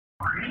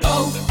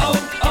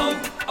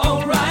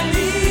O'Reilly.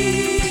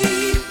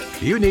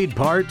 You need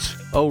parts?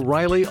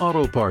 O'Reilly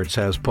Auto Parts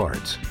has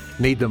parts.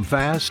 Need them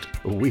fast?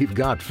 We've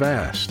got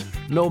fast.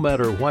 No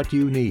matter what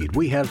you need,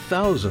 we have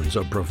thousands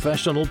of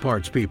professional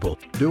parts people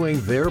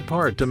doing their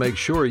part to make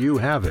sure you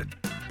have it.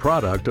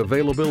 Product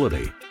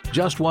availability.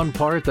 Just one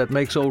part that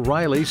makes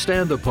O'Reilly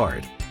stand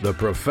apart. The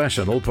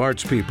professional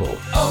parts people.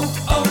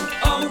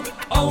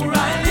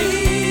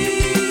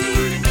 O'Reilly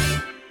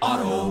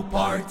Auto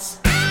Parts.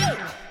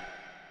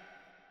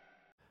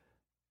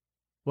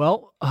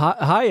 Well,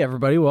 hi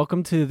everybody.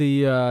 Welcome to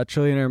the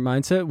Trillionaire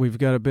Mindset. We've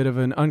got a bit of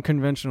an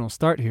unconventional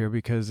start here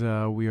because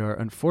we are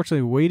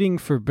unfortunately waiting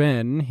for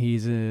Ben.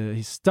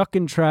 He's stuck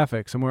in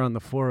traffic somewhere on the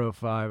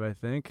 405, I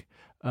think.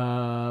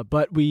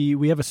 But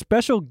we have a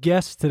special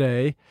guest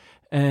today,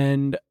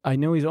 and I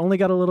know he's only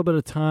got a little bit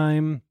of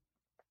time,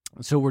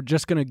 so we're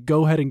just going to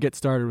go ahead and get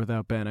started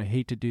without Ben. I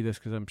hate to do this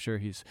because I'm sure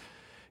he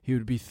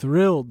would be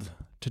thrilled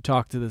to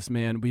talk to this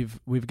man.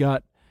 We've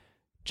got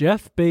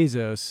Jeff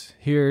Bezos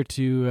here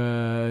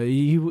to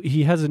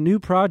he has a new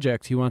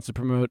project he wants to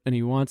promote, and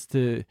he wants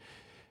to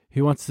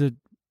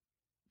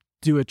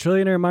do a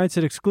Trillionaire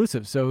Mindset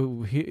exclusive.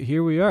 So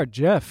here we are.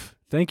 Jeff,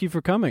 thank you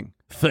for coming.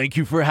 Thank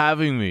you for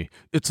having me.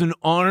 It's an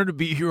honor to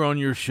be here on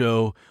your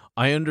show.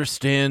 I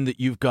understand that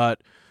you've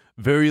got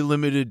very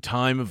limited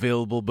time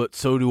available, but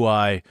so do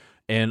I.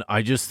 And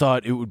I just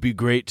thought it would be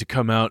great to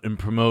come out and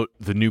promote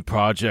the new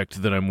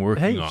project that I'm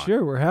working on. Hey,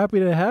 sure. We're happy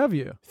to have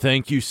you.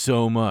 Thank you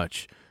so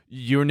much.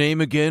 Your name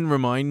again,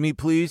 remind me,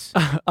 please?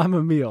 I'm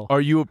Emil.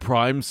 Are you a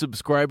Prime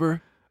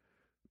subscriber?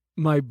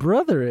 My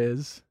brother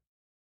is.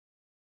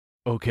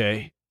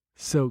 Okay.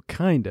 So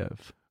kind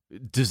of.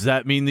 Does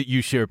that mean that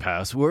you share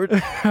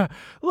password?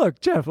 Look,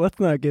 Jeff, let's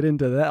not get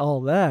into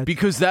all that.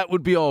 Because that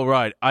would be all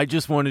right. I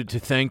just wanted to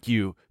thank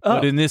you.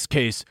 But in this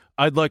case,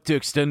 I'd like to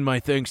extend my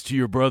thanks to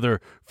your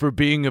brother for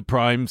being a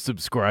Prime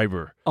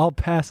subscriber. I'll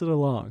pass it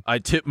along. I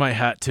tip my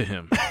hat to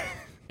him.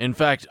 In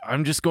fact,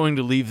 I'm just going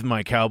to leave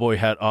my cowboy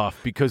hat off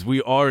because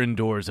we are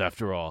indoors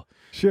after all.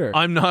 Sure.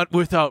 I'm not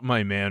without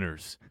my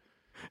manners.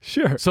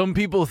 Sure. Some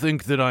people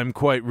think that I'm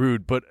quite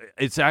rude, but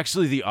it's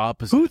actually the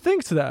opposite. Who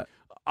thinks that?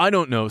 I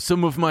don't know.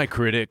 Some of my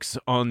critics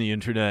on the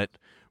internet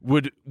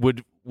would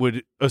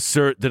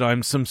assert that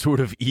I'm some sort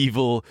of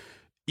evil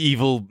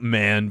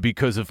man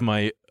because of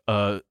my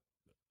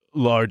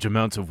large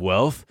amounts of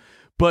wealth,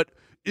 but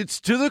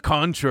it's to the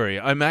contrary.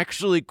 I'm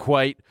actually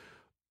quite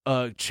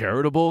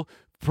charitable.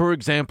 For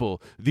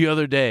example, the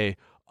other day,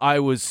 I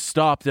was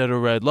stopped at a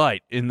red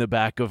light in the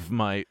back of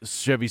my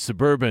Chevy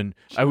Suburban.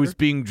 Sure. I was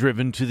being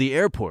driven to the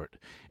airport,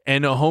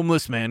 and a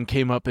homeless man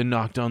came up and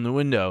knocked on the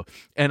window,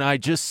 and I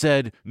just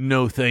said,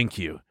 no, thank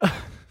you.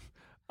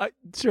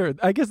 Sure,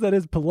 I guess that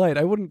is polite.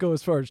 I wouldn't go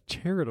as far as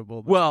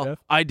charitable, though, well, Jeff.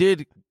 I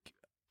did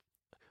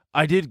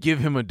give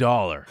him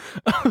 $1.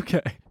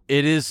 Okay.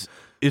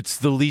 It's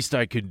the least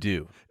I could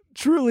do.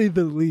 Truly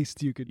the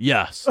least you could do.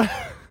 Yes.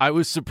 I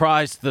was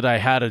surprised that I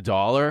had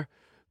 $1.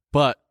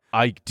 But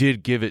I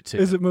did give it to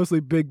him. Is it mostly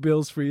big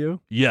bills for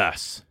you?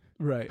 Yes.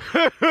 Right.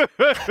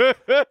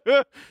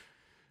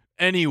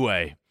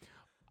 Anyway,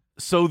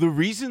 so the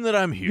reason that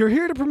I'm here... You're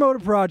here to promote a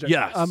project.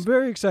 Yes. I'm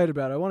very excited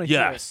about it. I want to hear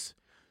it. Yes.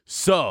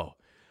 So,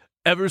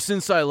 ever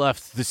since I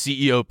left the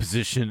CEO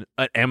position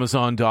at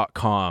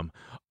Amazon.com,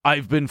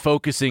 I've been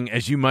focusing,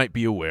 as you might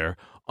be aware,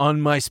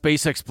 on my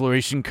space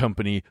exploration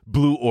company,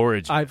 Blue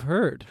Origin. I've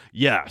heard.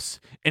 Yes.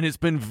 And it's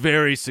been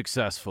very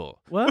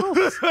successful. Well...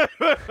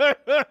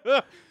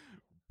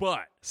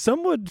 But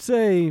some would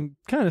say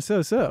kind of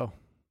so-so.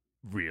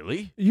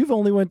 Really? You've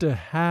only went to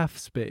half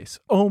space,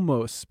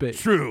 almost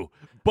space. True,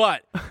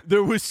 but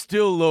there was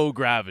still low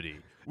gravity,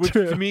 which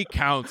to me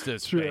counts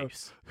as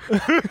space.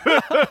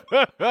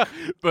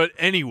 But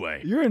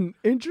anyway. You're an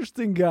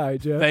interesting guy,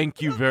 Jeff.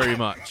 Thank you very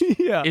much.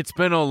 Yeah. It's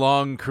been a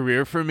long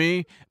career for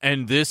me,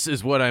 and this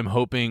is what I'm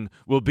hoping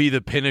will be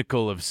the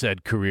pinnacle of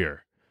said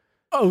career.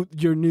 Oh,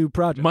 your new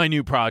project. My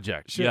new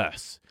project, sure.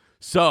 Yes.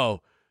 So...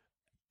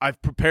 I've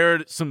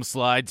prepared some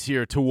slides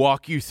here to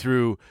walk you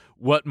through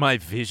what my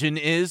vision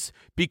is,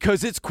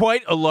 because it's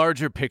quite a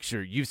larger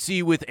picture. You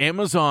see, with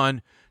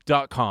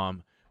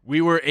Amazon.com, we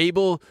were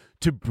able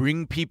to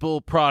bring people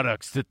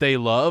products that they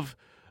love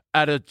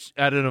at an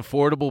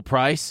affordable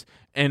price.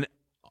 And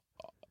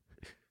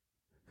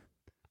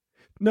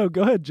no,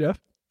 go ahead, Jeff.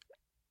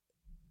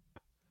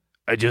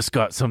 I just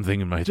got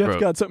something in my throat.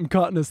 Jeff got something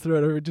caught in his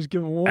throat. Just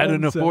give him one at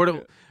an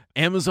affordable. second.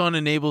 Amazon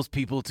enables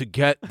people to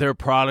get their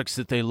products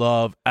that they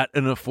love at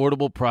an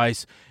affordable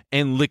price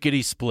and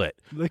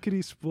lickety-split.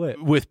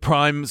 Lickety-split. With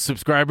Prime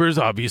subscribers,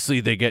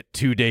 obviously, they get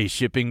 2-day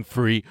shipping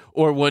free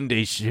or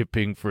 1-day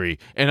shipping free.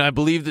 And I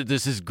believe that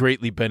this has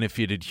greatly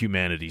benefited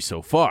humanity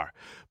so far.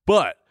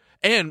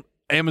 And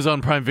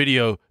Amazon Prime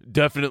Video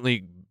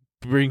definitely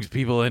brings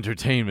people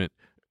entertainment.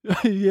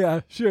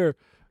 Yeah, sure.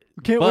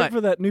 Can't wait for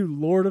that new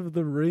Lord of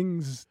the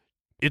Rings.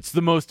 It's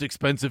the most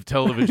expensive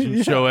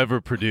television show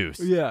ever produced.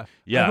 Yeah.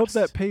 Yes. I hope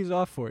that pays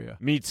off for you.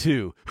 Me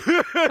too.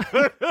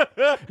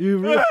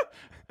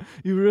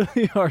 You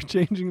really are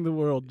changing the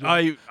world,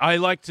 Jeff. I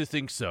like to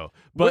think so.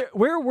 But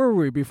where were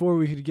we before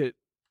we could get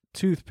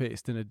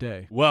toothpaste in a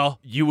day? well,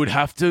 you would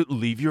have to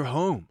leave your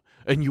home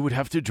and you would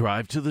have to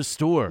drive to the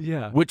store,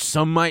 Yeah. which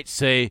some might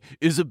say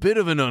is a bit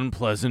of an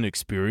unpleasant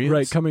experience.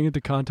 Right, coming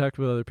into contact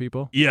with other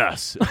people.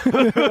 Yes.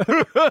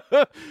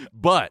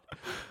 But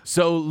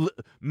so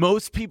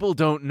most people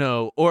don't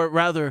know, or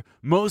rather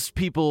most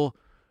people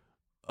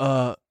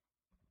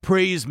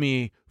praise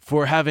me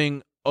for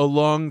having a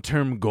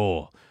long-term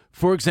goal.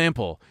 For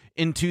example,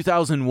 in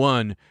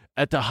 2001,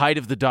 at the height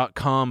of the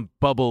 .com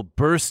bubble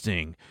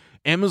bursting,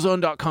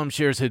 Amazon.com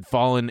shares had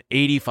fallen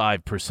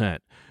 85%.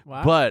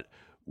 Wow. But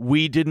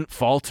we didn't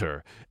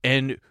falter,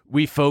 and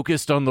we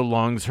focused on the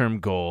long-term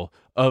goal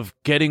of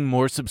getting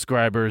more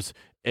subscribers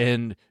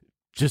and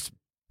just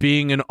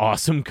being an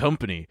awesome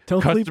company.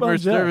 Don't sleep Customer on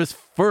Jeff. service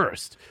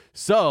first.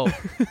 So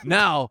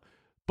now,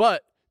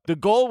 but the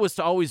goal was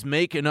to always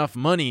make enough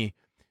money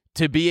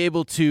to be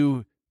able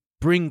to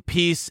bring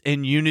peace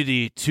and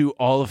unity to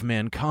all of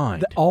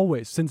mankind.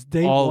 Always, since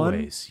day one.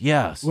 Always,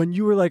 yes. When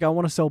you were like, I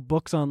want to sell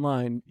books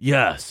online,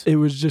 Yes. it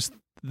was just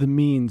the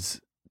means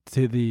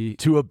to the...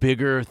 To a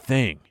bigger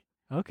thing.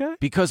 Okay.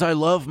 Because I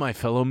love my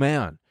fellow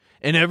man.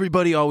 And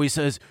everybody always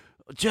says,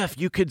 Jeff,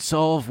 you could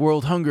solve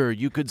world hunger.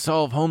 You could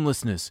solve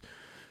homelessness.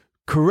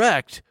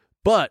 Correct.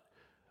 But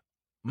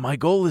my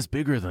goal is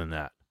bigger than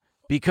that.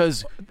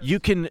 Because you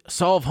can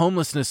solve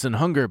homelessness and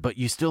hunger, but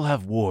you still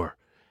have war.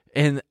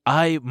 And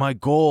my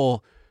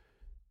goal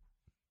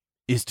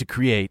is to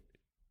create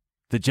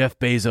the Jeff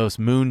Bezos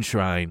Moon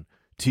Shrine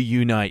to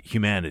unite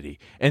humanity.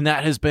 And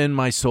that has been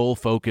my sole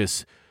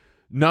focus,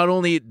 not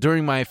only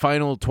during my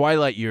final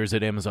twilight years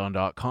at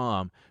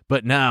Amazon.com,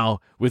 but now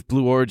with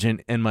Blue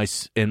Origin and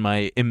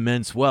my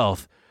immense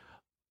wealth,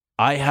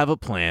 I have a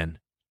plan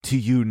to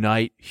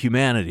unite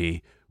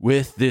humanity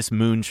with this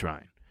moon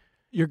shrine.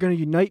 You're going to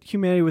unite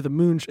humanity with a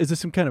moon. Is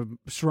this some kind of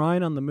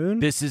shrine on the moon?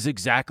 This is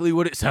exactly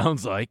what it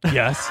sounds like.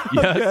 Yes,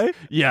 yes, Okay.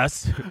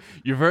 yes.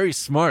 You're very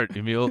smart,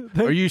 Emil.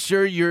 Are you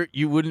sure you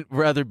wouldn't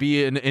rather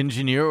be an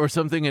engineer or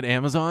something at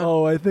Amazon?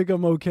 Oh, I think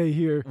I'm okay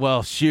here.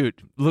 Well, shoot.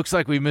 Looks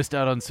like we missed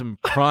out on some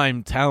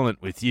prime talent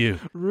with you.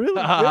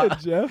 Really good,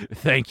 Jeff.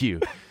 Thank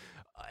you.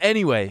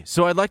 Anyway,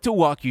 so I'd like to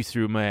walk you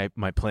through my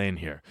plan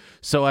here.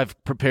 So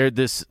I've prepared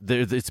this.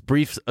 It's a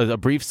brief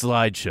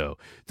slideshow.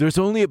 There's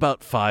only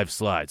about 5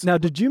 slides. Now,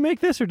 did you make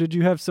this, or did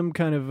you have some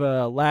kind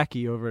of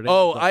lackey over it?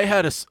 Oh, I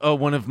had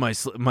one of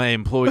my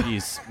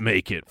employees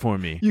make it for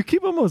me. You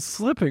keep almost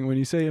slipping when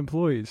you say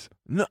employees.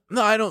 No,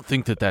 I don't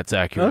think that's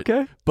accurate.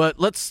 Okay. But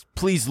let's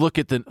please look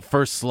at the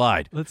first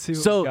slide. Let's see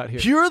what so we got here.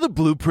 Here are the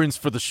blueprints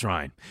for the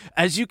shrine.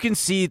 As you can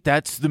see,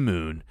 that's the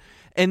moon.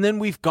 And then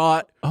we've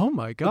got Oh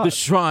my God. the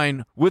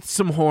shrine with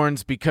some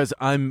horns because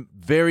I'm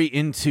very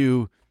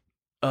into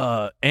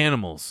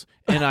animals.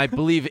 And I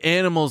believe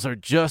animals are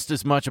just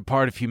as much a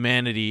part of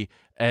humanity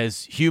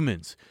as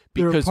humans.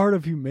 They're a Because part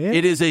of humanity.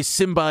 it is a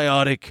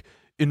symbiotic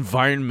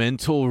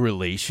environmental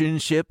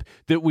relationship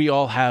that we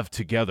all have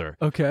together.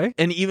 Okay.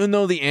 And even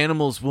though the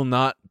animals will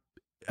not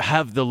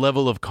have the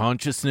level of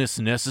consciousness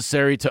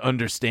necessary to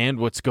understand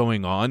what's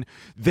going on,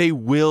 they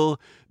will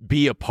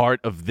be a part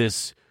of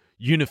this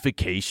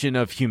unification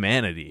of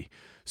humanity.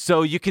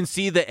 So you can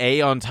see the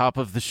A on top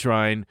of the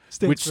shrine,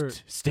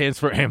 stands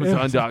for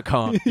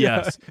Amazon.com.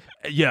 Yeah.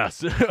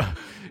 Yes.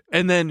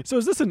 And then, So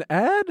is this an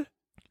ad?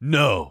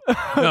 no.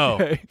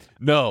 Okay.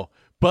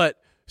 But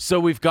so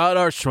we've got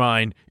our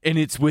shrine, and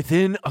it's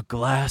within a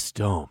glass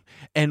dome.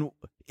 And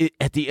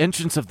at the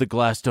entrance of the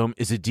glass dome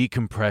is a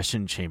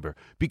decompression chamber,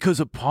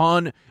 because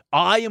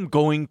I am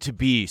going to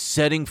be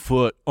setting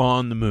foot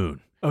on the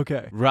moon,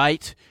 Okay.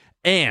 right?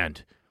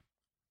 And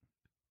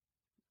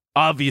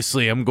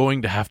obviously, I'm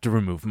going to have to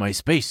remove my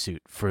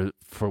spacesuit for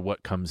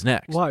what comes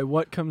next. Why?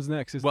 What comes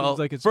next? It Well, seems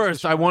like it's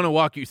first, just a I want to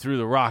walk you through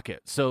the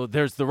rocket. So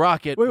there's the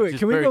rocket. which Wait, is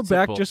can we very go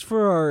back simple. just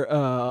for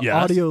our Yes.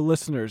 audio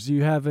listeners?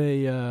 You have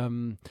a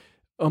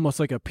almost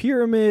like a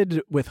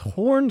pyramid with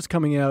horns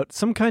coming out,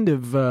 some kind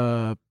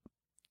of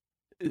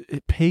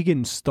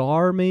pagan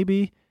star,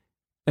 maybe.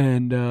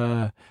 And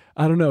I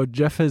don't know.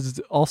 Jeff has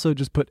also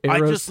just put I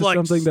arrows just to like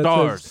something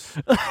stars.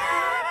 that says.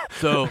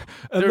 So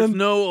And there's then-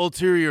 no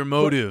ulterior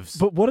motives.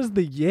 But what is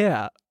the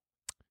yeah?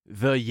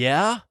 The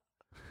yeah?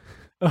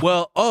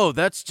 Well,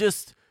 that's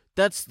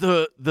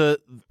the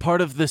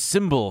part of the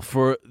symbol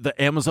for the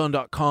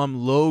Amazon.com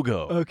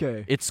logo.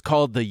 Okay. It's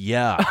called the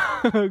yeah.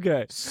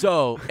 Okay.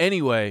 So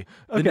anyway,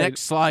 the Okay,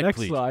 next slide, next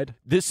please. slide.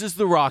 This is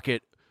the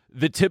rocket,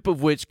 the tip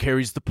of which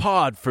carries the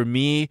pod for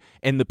me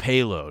and the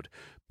payload.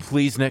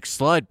 Please, next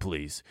slide,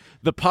 please.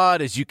 The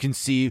pod, as you can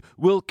see,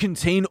 will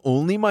contain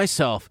only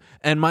myself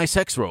and my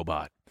sex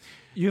robot.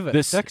 You have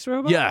a sex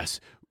robot? Yes.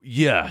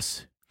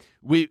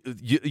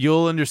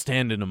 You'll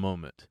understand in a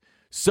moment.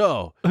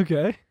 So,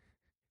 Okay.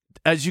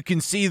 as you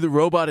can see, the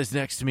robot is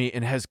next to me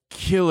and has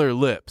killer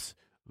lips,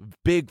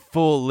 big,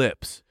 full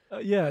lips.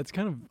 Yeah, it's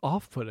kind of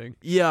off-putting.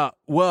 Yeah,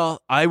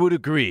 well, I would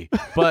agree.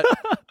 But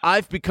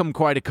I've become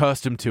quite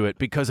accustomed to it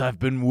because I've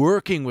been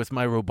working with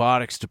my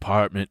robotics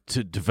department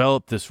to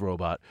develop this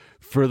robot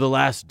for the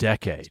last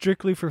decade.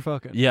 Strictly for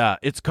fucking. Yeah,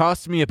 it's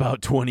cost me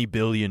about $20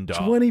 billion.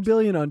 $20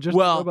 billion on just a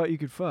robot you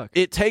could fuck.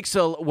 It takes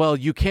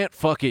you can't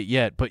fuck it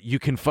yet, but you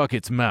can fuck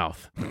its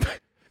mouth.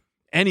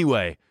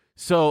 Anyway,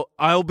 so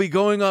I'll be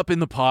going up in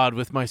the pod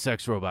with my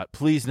sex robot.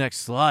 Please, next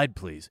slide,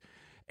 please.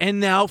 And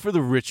now for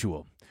the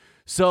ritual.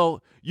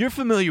 So you're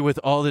familiar with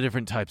all the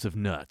different types of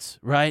nuts,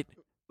 right?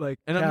 Like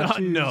And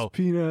cashews,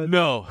 peanuts.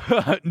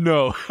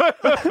 No.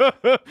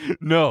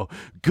 No.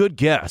 Good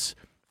guess.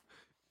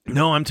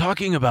 No, I'm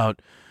talking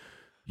about,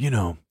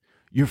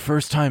 your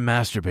first time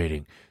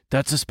masturbating.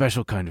 That's a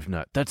special kind of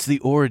nut. That's the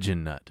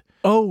origin nut.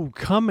 Oh,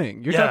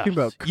 coming. You're talking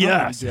about coming.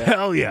 Yes. Jeff.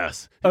 Hell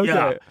yes. Okay.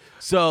 Yeah.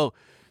 So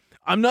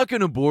I'm not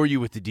going to bore you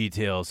with the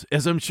details,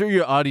 as I'm sure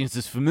your audience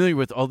is familiar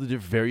with all the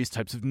different various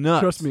types of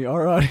nuts. Trust me,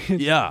 our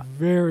audience Yeah. is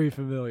very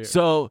familiar.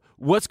 So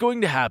what's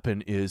going to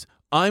happen is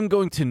I'm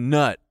going to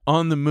nut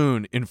on the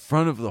moon in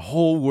front of the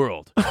whole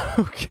world.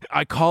 Okay.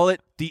 I call it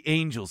the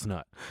angel's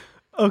nut.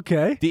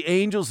 Okay. The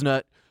angel's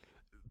nut,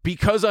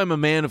 because I'm a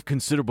man of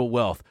considerable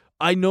wealth,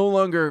 I no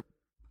longer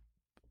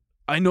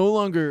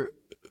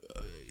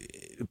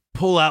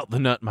pull out the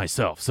nut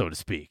myself, so to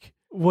speak.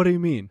 What do you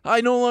mean?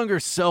 I no longer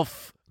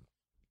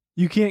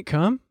You can't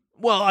come?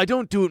 Well, I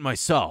don't do it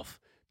myself,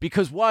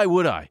 because why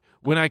would I?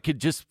 When I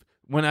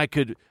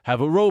could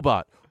have a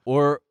robot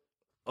or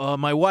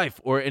my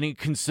wife or any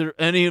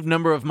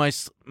number of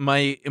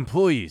my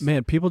employees.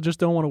 Man, people just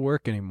don't want to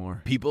work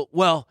anymore.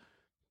 Well,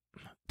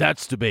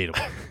 that's debatable.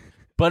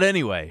 But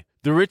anyway,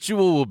 the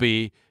ritual will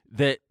be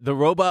that the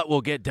robot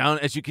will get down.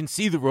 As you can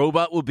see, the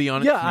robot will be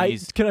on its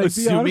knees, can I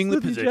assuming be the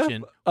honest with you,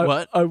 position. Jeff?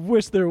 What? I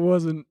wish there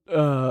wasn't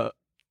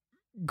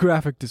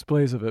graphic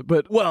displays of it,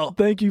 but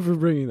thank you for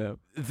bringing them.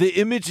 The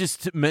image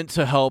is meant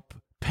to help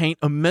paint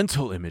a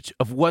mental image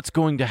of what's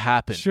going to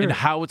happen and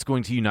how it's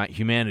going to unite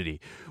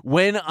humanity.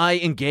 When I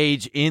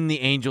engage in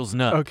the angel's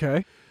nut,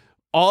 okay,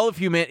 all of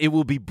humanity, it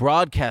will be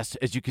broadcast,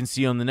 as you can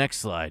see on the next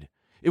slide.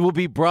 It will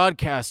be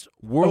broadcast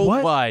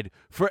worldwide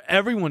for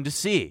everyone to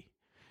see.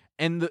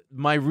 And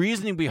my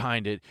reasoning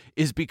behind it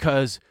is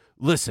because,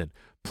 listen,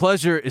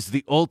 pleasure is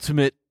the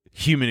ultimate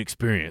human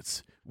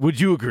experience. Would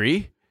you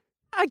agree?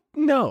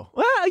 No.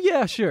 Well,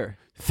 yeah, sure.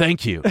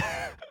 Thank you.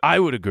 I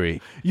would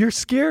agree. You're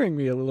scaring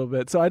me a little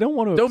bit, so I don't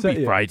want to Don't upset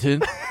be you.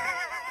 frightened.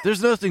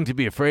 There's nothing to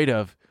be afraid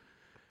of.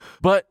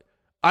 But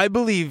I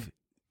believe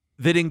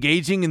that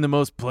engaging in the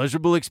most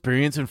pleasurable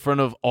experience in front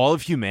of all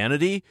of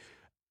humanity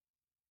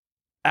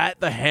at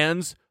the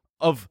hands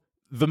of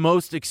the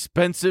most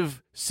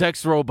expensive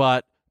sex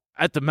robot,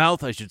 at the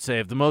mouth, I should say,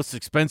 of the most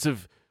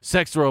expensive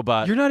sex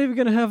robot. You're not even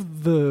going to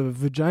have the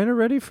vagina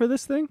ready for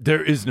this thing?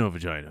 There is no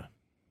vagina.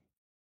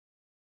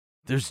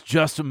 There's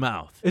just a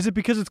mouth. Is it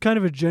because it's kind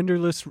of a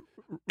genderless...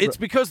 It's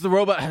because the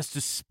robot has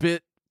to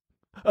spit.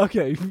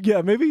 Okay,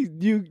 yeah, maybe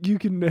you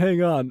can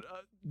hang on.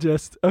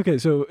 Okay,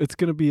 so it's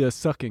going to be a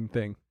sucking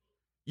thing.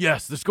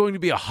 Yes, there's going to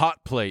be a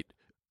hot plate.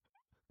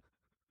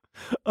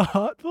 A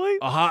hot plate?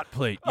 A hot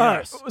plate, All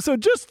yes. right, so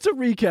just to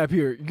recap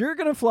here, you're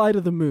going to fly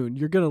to the moon.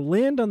 You're going to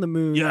land on the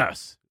moon.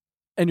 Yes.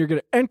 And you're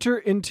going to enter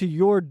into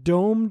your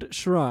domed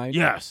shrine.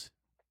 Yes.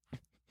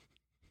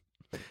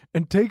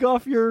 And take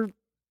off your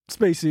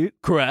spacesuit.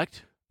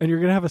 Correct. And you're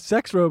going to have a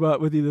sex robot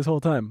with you this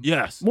whole time.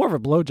 Yes. More of a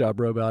blowjob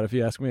robot, if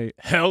you ask me.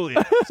 Hell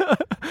yes.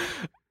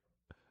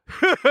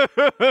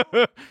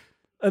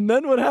 And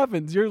then what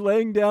happens? You're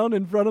laying down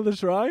in front of the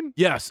shrine?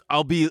 Yes,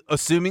 I'll be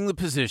assuming the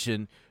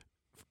position,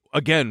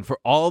 again, for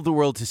all the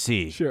world to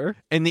see. Sure.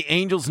 And the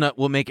angel's nut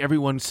will make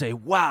everyone say,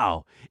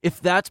 wow,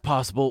 if that's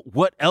possible,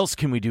 what else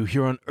can we do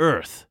here on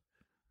Earth?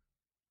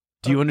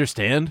 Do you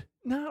understand?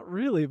 Not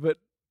really, but...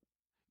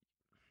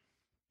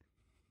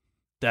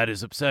 That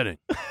is upsetting.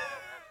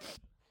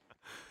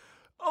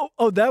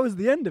 Oh, that was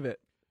the end of it.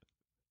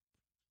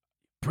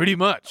 Pretty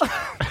much.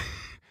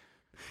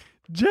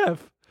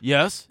 Jeff.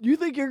 Yes? You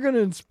think you're going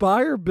to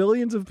inspire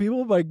billions of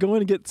people by going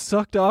to get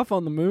sucked off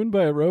on the moon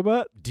by a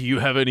robot? Do you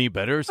have any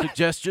better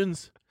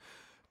suggestions?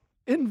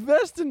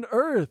 Invest in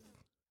Earth.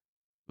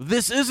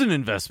 This is an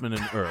investment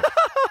in Earth.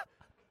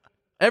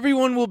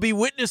 Everyone will be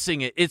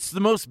witnessing it. It's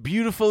the most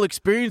beautiful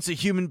experience a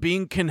human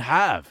being can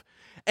have.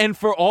 And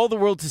for all the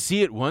world to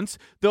see at once,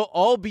 they'll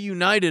all be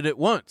united at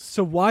once.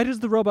 So why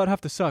does the robot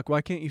have to suck?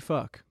 Why can't you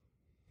fuck?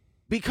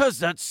 Because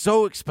that's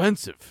so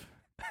expensive.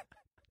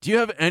 Do you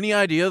have any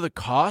idea the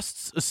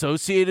costs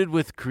associated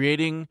with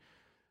creating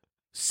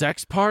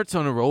sex parts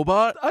on a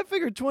robot? I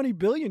figured $20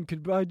 billion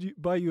could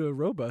buy you a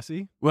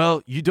robussy.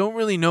 Well, you don't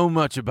really know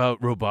much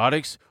about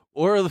robotics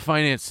or the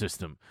finance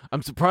system.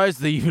 I'm surprised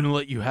they even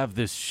let you have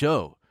this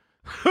show.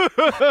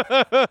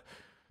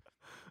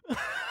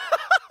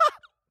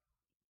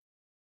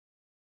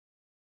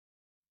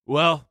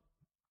 Well,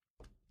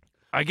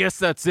 I guess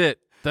that's it.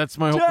 That's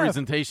my whole Jeff,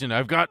 presentation.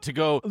 I've got to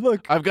go.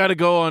 Look, I've got to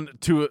go on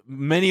to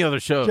many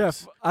other shows.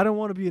 Jeff, I don't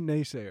want to be a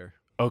naysayer.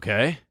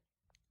 Okay.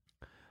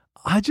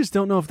 I just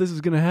don't know if this is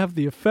going to have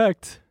the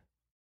effect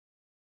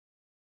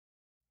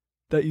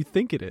that you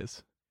think it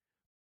is.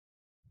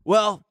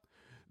 Well,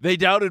 They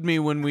doubted me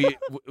when we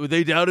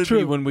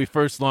True. when we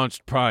first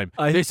launched Prime.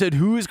 They said,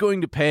 "Who is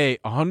going to pay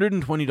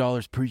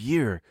 $120 per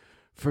year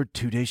for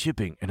 2-day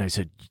shipping?" And I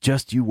said,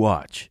 "Just you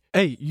watch."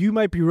 Hey, you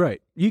might be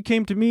right. You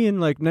came to me in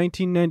like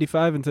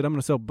 1995 and said, "I'm going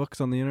to sell books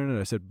on the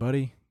internet." I said,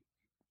 "Buddy,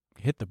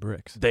 hit the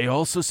bricks." They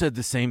also said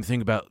the same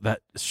thing about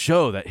that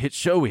hit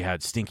show we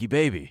had, Stinky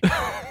Baby.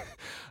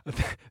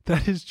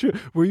 That is true.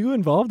 Were you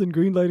involved in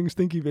greenlighting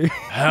Stinky Baby?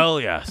 Hell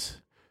yes.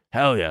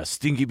 Hell yes.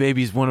 Stinky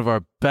Baby is one of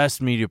our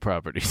best media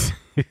properties.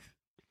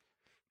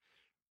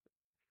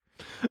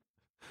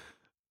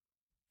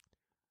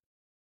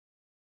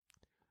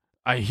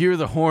 I hear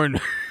the horn.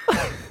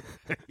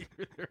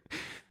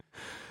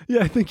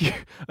 Yeah, I think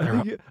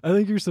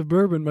your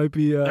Suburban might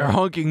be. They're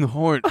honking the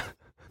horn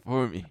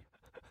for me.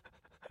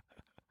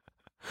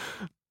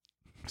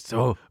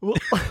 So,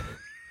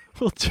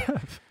 well,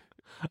 Jeff.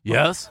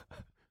 yes.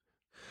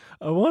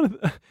 I want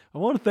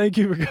to thank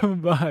you for coming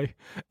by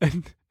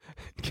and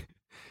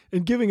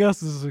giving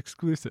us this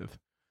exclusive.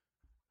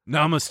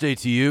 Namaste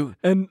to you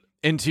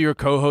And to your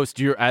co-host,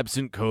 your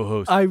absent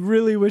co-host. I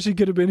really wish he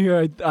could have been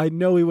here. I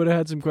know he would have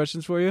had some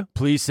questions for you.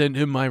 Please send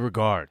him my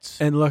regards.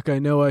 And look, I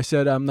know I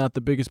said I'm not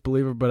the biggest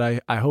believer,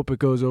 but I hope it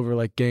goes over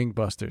like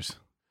gangbusters.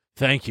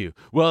 Thank you.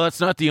 Well, that's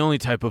not the only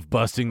type of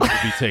busting that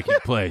will be taking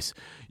place.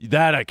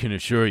 That I can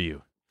assure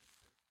you.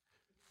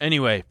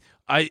 Anyway,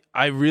 I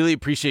really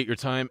appreciate your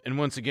time. And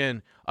once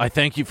again, I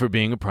thank you for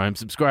being a Prime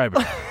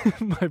subscriber.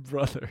 My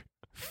brother.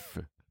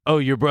 Oh,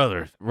 your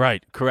brother.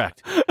 Right.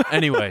 Correct.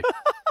 Anyway,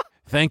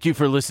 thank you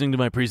for listening to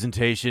my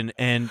presentation.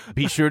 And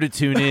be sure to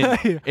tune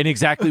in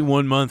exactly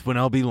 1 month when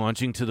I'll be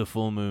launching to the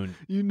full moon.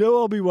 You know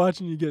I'll be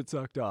watching you get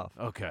sucked off.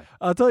 Okay.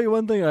 I'll tell you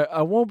one thing.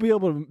 I won't be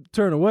able to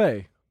turn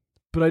away,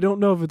 but I don't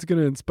know if it's going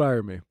to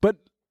inspire me. But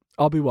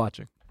I'll be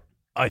watching.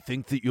 I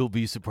think that you'll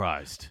be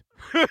surprised.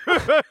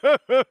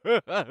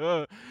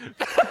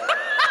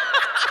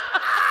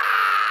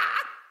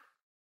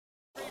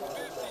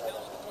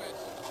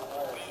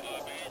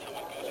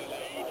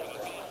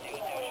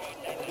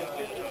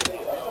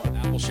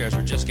 Apple shares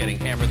are just getting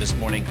hammered this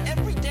morning.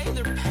 Every day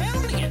they're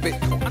pounding it.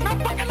 Bitcoin. I'm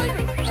not fucking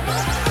leaving.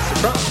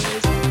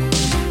 Surprise.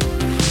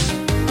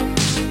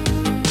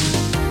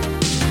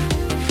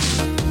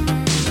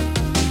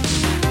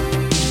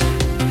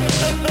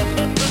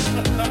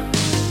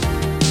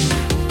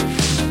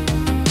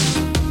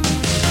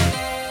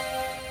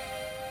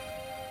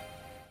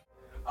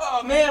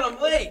 Oh, man, I'm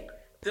late.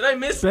 Did I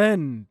miss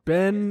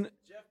Ben,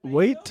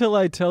 wait till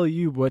I tell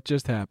you what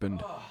just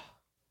happened.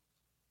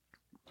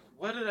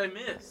 What did I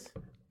miss?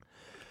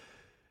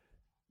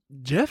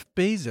 Jeff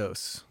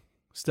Bezos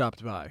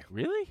stopped by.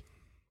 Really?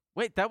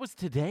 Wait, that was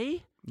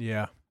today?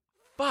 Yeah.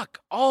 Fuck,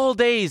 all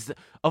days.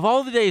 Of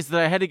all the days that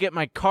I had to get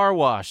my car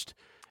washed.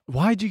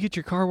 Why'd you get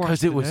your car washed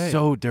Because it was today?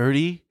 so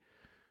dirty.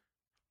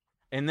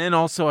 And then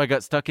also I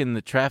got stuck in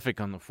the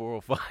traffic on the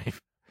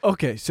 405.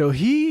 Okay, so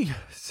he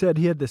said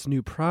he had this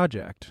new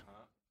project.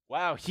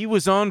 Wow, he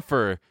was on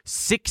for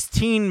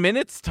 16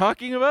 minutes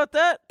talking about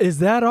that? Is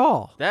that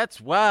all?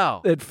 That's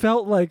wow. It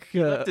felt like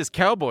He left his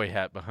cowboy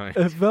hat behind.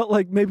 it felt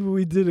like maybe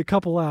we did a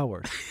couple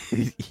hours.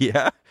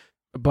 Yeah?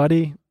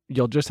 Buddy,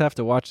 you'll just have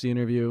to watch the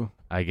interview.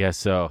 I guess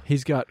so.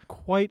 He's got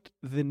quite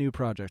the new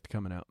project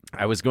coming out.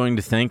 I was going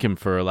to thank him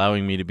for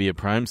allowing me to be a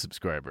Prime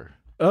subscriber.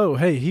 Oh,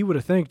 hey, he would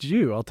have thanked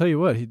you. I'll tell you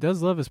what, he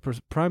does love his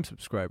Prime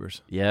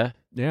subscribers. Yeah?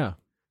 Yeah.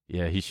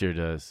 Yeah, he sure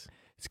does.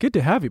 It's good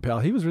to have you, pal.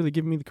 He was really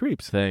giving me the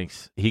creeps.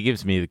 Thanks. He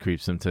gives me the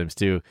creeps sometimes,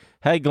 too.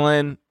 Hi,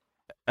 Glenn.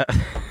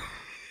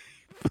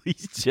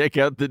 Please check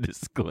out the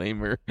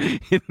disclaimer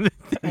in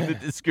the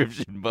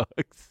description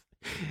box.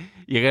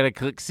 You got to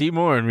click see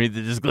more and read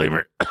the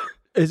disclaimer.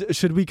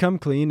 Should we come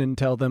clean and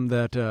tell them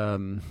that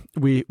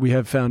we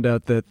have found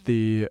out that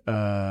the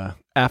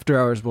after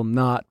hours will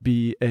not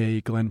be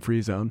a Glenn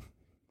free zone?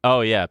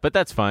 Oh, yeah, but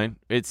that's fine.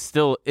 It's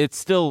still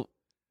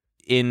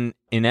in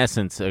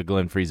essence a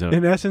Glenn free zone.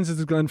 In essence,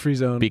 it's a Glenn free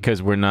zone.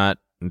 Because we're not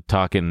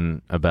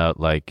talking about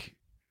like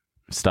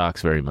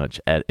stocks very much,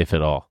 if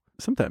at all.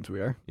 Sometimes we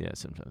are. Yeah,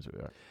 sometimes we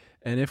are.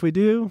 And if we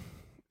do,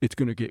 it's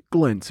going to get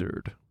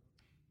Glencered.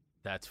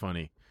 That's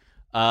funny.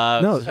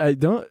 No, I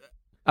don't.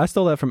 I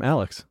stole that from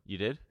Alex. You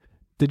did?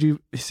 Did you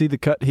see the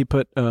cut he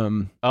put?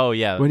 Oh,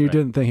 yeah. When you right.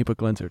 did the thing, he put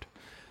Glencered.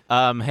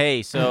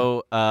 Hey,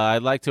 so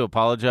I'd like to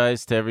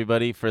apologize to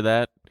everybody for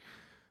that.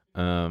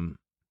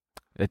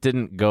 It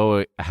didn't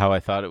go how I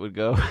thought it would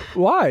go.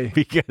 Why?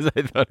 Because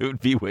I thought it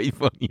would be way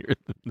funnier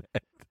than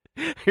that.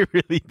 I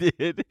really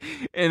did.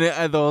 And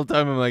the whole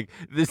time I'm like,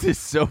 this is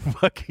so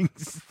fucking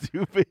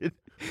stupid.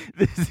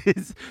 This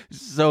is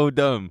so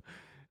dumb.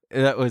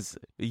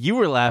 You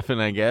were laughing,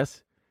 I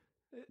guess.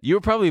 You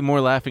were probably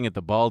more laughing at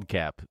the bald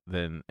cap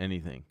than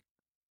anything.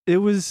 It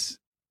was.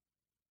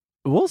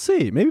 We'll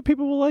see. Maybe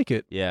people will like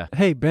it. Yeah.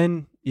 Hey,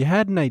 Ben, you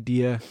had an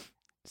idea,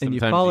 and you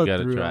Sometimes followed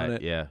gotta through try on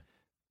it. Yeah.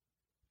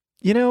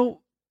 You know,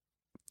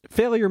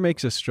 failure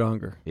makes us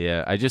stronger.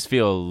 Yeah. I just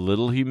feel a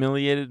little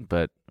humiliated,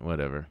 but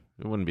whatever.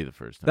 It wouldn't be the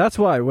first time. That's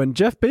why when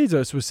Jeff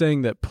Bezos was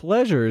saying that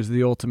pleasure is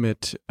the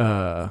ultimate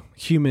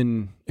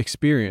human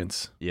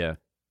experience, Yeah.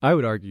 I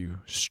would argue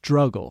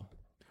struggle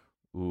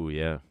Ooh,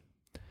 yeah.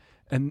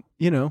 And,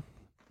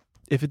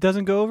 if it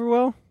doesn't go over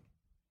well,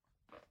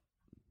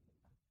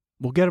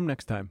 we'll get them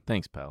next time.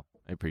 Thanks, pal.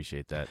 I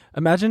appreciate that.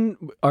 Imagine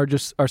our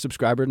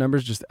subscriber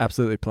numbers just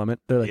absolutely plummet.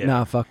 They're like,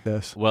 nah, fuck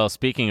this. Well,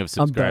 speaking of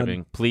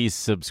subscribing, please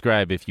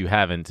subscribe if you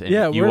haven't. And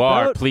Yeah, if you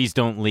are, please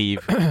don't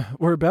leave.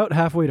 We're about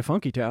halfway to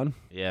Funky Town.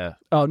 Yeah.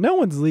 Oh, no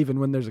one's leaving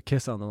when there's a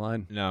kiss on the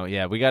line. No,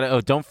 yeah, we got to.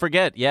 Oh, don't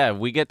forget. Yeah,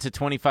 we get to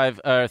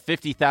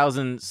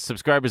 50,000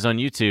 subscribers on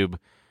YouTube.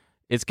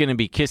 It's going to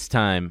be kiss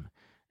time.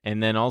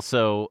 And then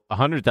also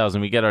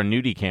 100,000, we get our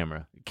nudie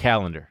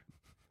calendar,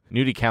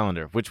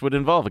 which would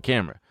involve a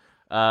camera.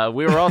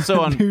 We were also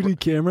on nudie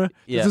camera.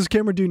 Yeah. Does this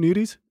camera do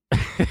nudies?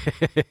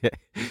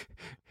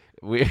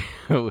 we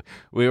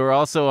were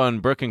also on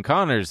Brooke and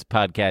Connor's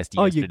podcast yesterday.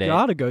 Oh, you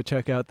gotta go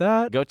check out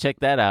that. Go check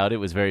that out. It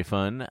was very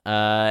fun.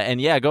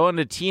 And yeah, go on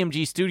to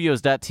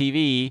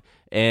tmgstudios.tv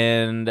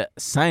and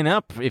sign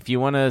up if you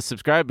want to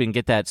subscribe and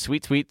get that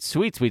sweet This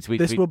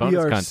will be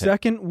our content.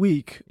 second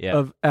week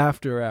of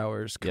after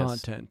hours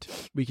content.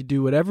 We could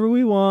do whatever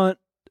we want.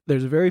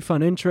 There's a very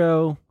fun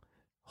intro,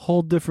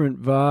 whole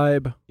different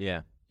vibe.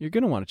 Yeah. You're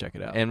going to want to check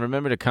it out. And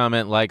remember to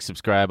comment, like,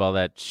 subscribe, all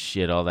that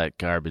shit, all that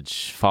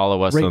garbage.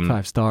 Follow us Rate on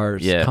 5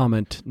 stars. Yeah.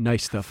 Comment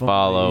nice stuff.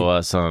 Follow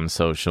us on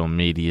social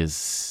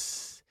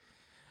medias.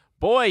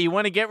 Boy, you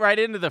want to get right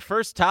into the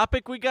first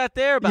topic we got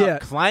there about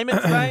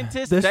climate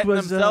scientists setting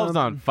themselves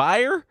on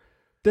fire?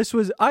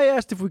 I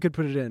asked if we could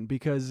put it in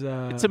because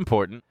it's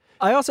important.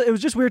 It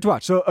was just weird to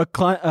watch. So a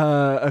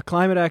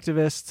climate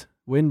activist,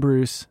 Win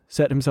Bruce,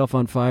 set himself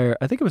on fire.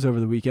 I think it was over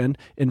the weekend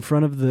in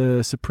front of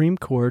the Supreme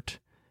Court.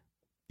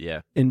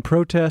 Yeah. In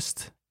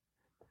protest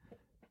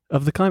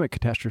of the climate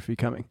catastrophe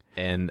coming.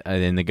 And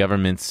the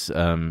government's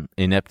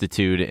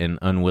ineptitude and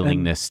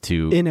unwillingness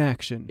to...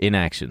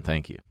 Inaction.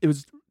 Thank you. It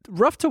was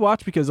rough to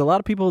watch because a lot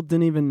of people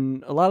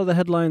a lot of the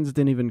headlines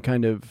didn't even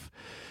kind of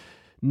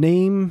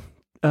name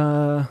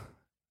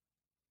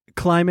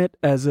climate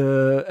as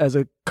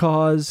a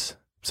cause.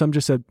 Some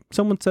just said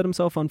someone set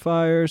himself on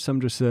fire.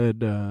 Some just said,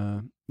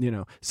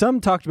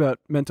 some talked about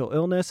mental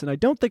illness. And I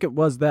don't think it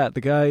was that.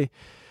 The guy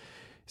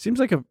seems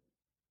like a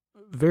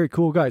very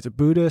cool guy. He's a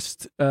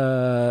Buddhist,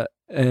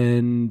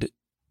 and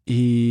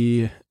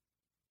I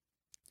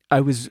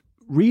was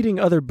reading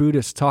other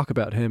Buddhists talk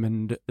about him,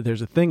 and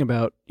there's a thing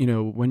about,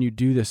 when you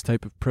do this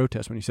type of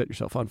protest, when you set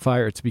yourself on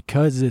fire, it's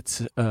because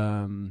it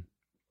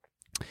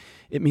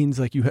means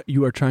like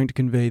you are trying to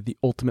convey the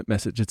ultimate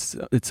message. It's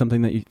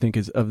something that you think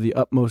is of the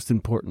utmost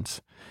importance.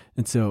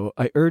 And so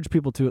I urge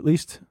people to at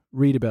least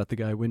read about the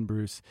guy, Win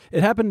Bruce.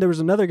 It happened, there was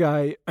another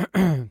guy,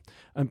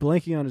 I'm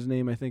blanking on his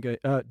name, I think,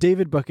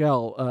 David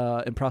Buckell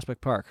in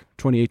Prospect Park,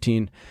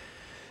 2018.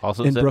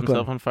 Also in set Brooklyn.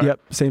 himself on fire? Yep,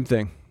 same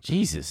thing.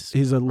 Jesus.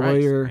 He's a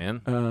lawyer.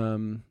 Christ,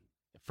 man.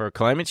 For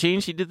climate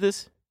change, he did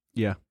this?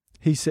 Yeah.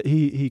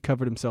 He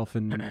covered himself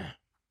in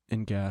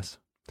gas.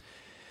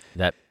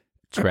 That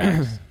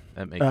tracks.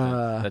 That makes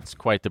sense. That's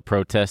quite the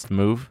protest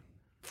move.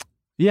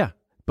 Yeah,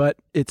 but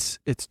it's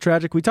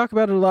tragic. We talk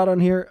about it a lot on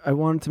here. I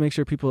wanted to make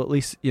sure people at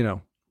least,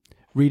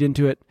 read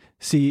into it,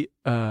 see,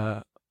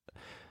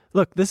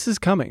 look, this is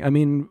coming. I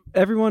mean,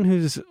 everyone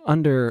who's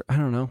under,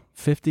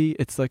 50,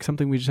 it's like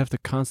something we just have to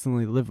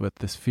constantly live with,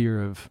 this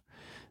fear of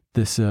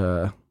this.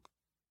 That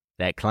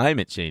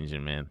climate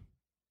changing, man.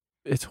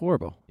 It's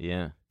horrible.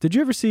 Yeah. Did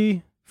you ever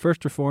see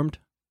First Reformed?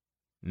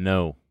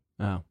 No.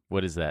 Oh.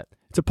 What is that?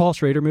 It's a Paul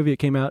Schrader movie. It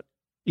came out.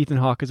 Ethan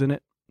Hawke is in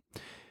it.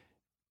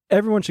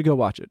 Everyone should go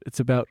watch it. It's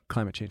about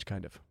climate change,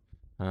 kind of.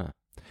 Huh.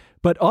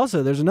 But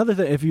also, there's another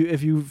thing.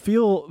 If you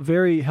feel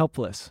very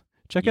helpless,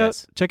 check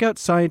out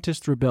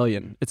Scientist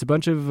Rebellion. It's a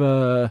bunch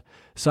of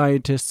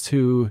scientists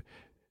who,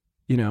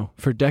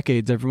 for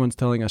decades, everyone's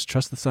telling us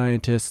trust the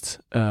scientists,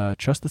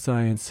 trust the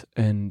science,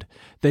 and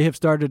they have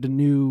started a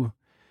new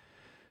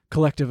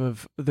collective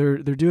of they're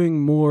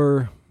doing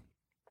more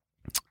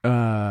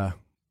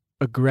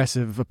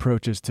aggressive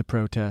approaches to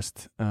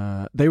protest.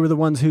 They were the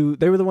ones who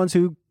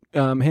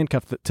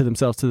handcuffed to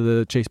themselves to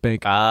the Chase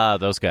Bank.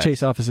 Those guys.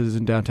 Chase offices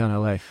in downtown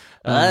LA.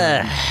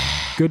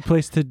 Good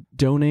place to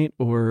donate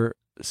or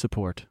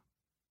support.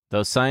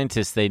 Those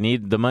scientists, they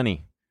need the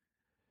money.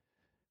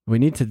 We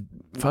need to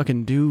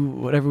fucking do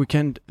whatever we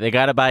can. They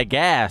got to buy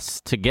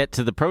gas to get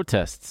to the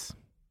protests.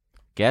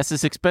 Gas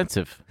is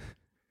expensive.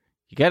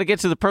 You got to get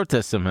to the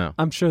protests somehow.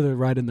 I'm sure they're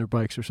riding their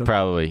bikes or something.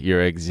 Probably.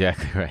 You're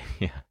exactly right.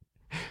 Yeah.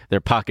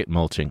 They're pocket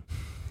mulching.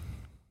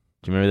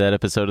 Do you remember that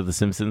episode of The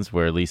Simpsons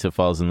where Lisa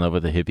falls in love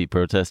with a hippie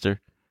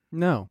protester?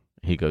 No.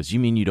 He goes, "You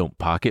mean you don't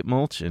pocket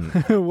mulch?" And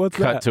What's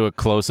cut that? to a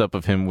close-up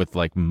of him with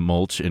like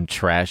mulch and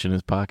trash in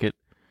his pocket.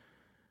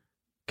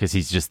 Because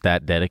he's just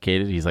that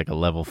dedicated. He's like a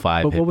level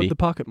 5 But hippie. what would the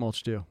pocket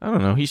mulch do? I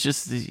don't know. He's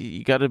just,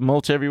 you got to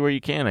mulch everywhere you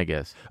can, I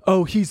guess.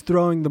 Oh, he's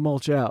throwing the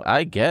mulch out.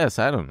 I guess.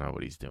 I don't know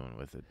what he's doing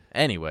with it.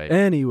 Anyway.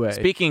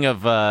 Speaking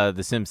of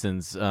The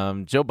Simpsons,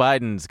 Joe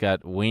Biden's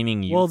got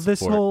waning youth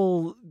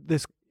support.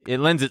 It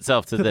lends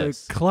itself to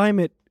this. The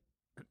climate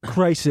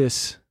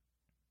crisis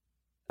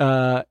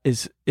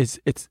it's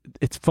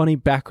funny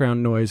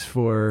background noise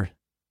for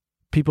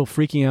people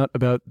freaking out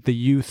about the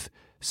youth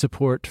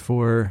support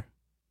for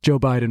Joe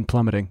Biden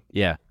plummeting.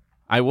 Yeah.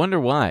 I wonder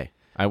why.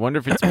 I wonder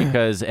if it's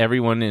because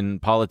everyone in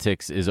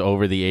politics is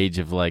over the age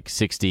of like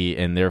 60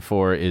 and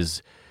therefore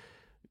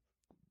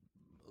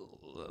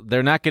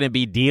they're not going to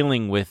be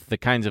dealing with the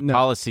kinds of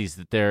policies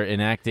that they're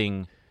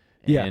enacting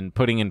and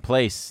putting in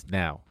place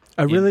now.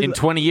 In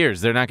 20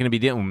 years, they're not going to be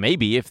dealing.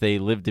 Maybe if they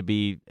live to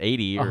be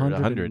 80 or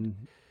 100.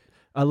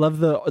 I love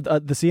the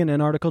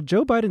CNN article.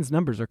 Joe Biden's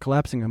numbers are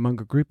collapsing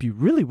among a group you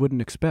really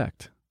wouldn't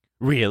expect.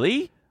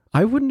 Really?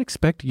 I wouldn't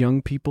expect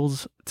young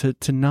people's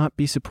to not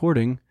be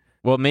supporting.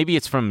 Well, maybe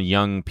it's from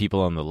young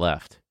people on the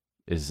left.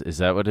 Is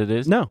that what it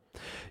is? No.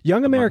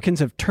 Young Americans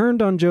have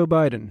turned on Joe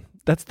Biden.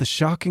 That's the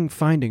shocking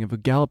finding of a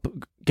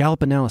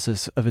Gallup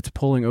analysis of its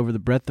polling over the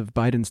breadth of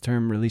Biden's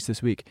term released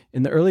this week.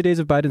 In the early days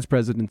of Biden's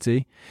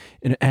presidency,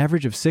 an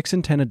average of 6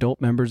 in 10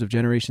 adult members of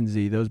Generation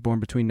Z, those born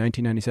between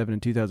 1997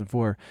 and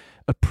 2004,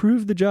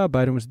 approved the job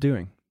Biden was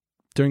doing.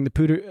 During the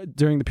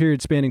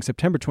period spanning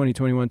September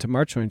 2021 to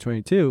March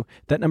 2022,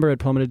 that number had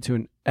plummeted to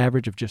an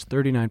average of just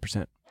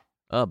 39%.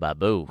 Oh,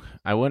 babu.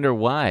 I wonder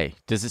why.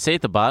 Does it say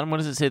at the bottom? What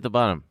does it say at the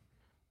bottom?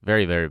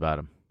 Very, very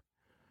bottom.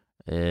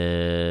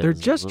 They're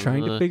just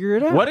trying to figure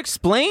it out. What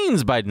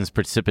explains Biden's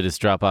precipitous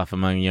drop-off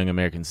among young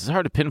Americans? It's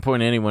hard to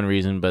pinpoint any one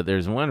reason, but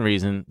there's one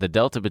reason: the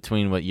delta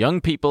between what young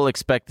people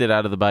expected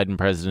out of the Biden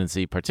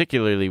presidency,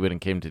 particularly when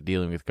it came to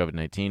dealing with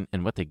COVID-19,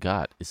 and what they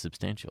got is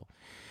substantial.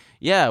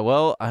 Yeah,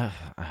 well...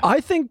 I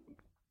think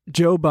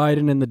Joe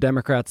Biden and the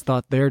Democrats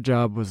thought their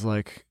job was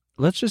like,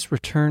 let's just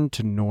return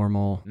to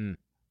normal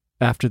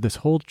after this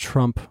whole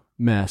Trump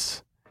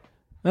mess.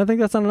 I think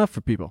that's not enough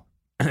for people.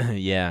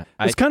 Yeah.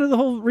 It's kind of the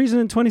whole reason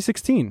in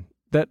 2016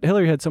 that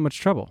Hillary had so much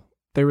trouble.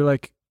 They were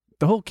like,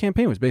 the whole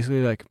campaign was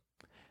basically like,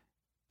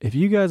 if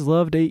you guys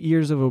loved 8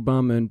 years of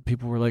Obama, and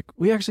people were like,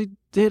 we actually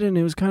didn't,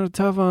 it was kind of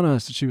tough on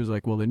us. And she was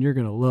like, well, then you're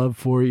going to love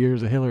 4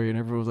 years of Hillary. And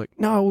everyone was like,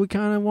 no, we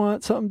kind of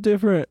want something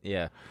different.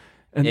 Yeah.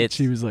 And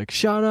she was like,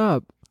 shut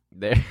up.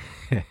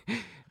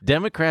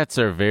 Democrats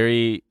are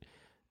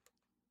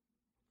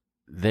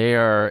they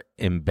are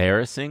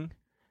embarrassing,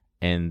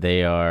 and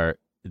they are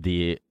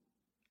the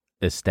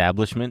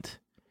establishment,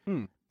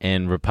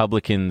 and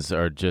Republicans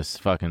are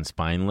just fucking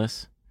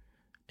spineless.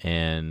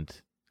 And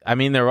I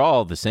mean, they're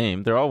all the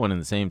same. They're all one and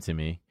the same to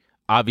me.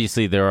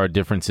 Obviously, there are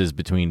differences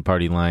between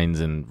party lines,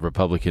 and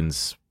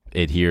Republicans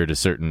adhere to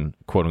certain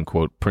quote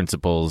unquote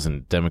principles,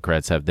 and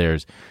Democrats have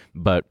theirs.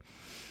 But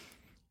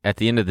at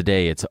the end of the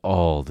day, it's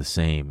all the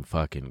same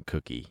fucking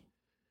cookie,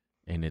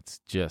 and it's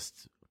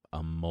just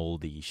a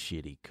moldy,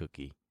 shitty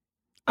cookie.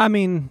 I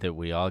mean, that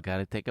we all got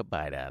to take a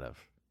bite out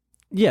of.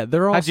 Yeah,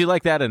 they're all... How'd you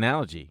like that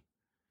analogy?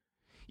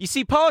 You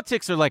see,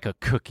 politics are like a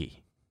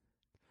cookie.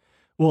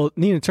 Well,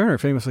 Nina Turner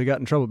famously got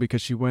in trouble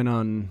because she went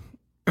on...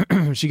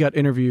 she got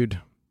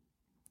interviewed,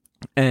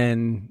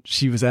 and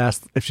she was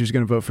asked if she was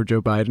going to vote for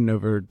Joe Biden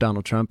over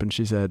Donald Trump, and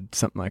she said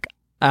something like,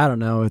 I don't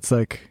know, it's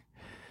like,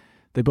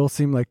 they both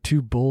seem like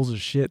two bowls of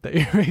shit that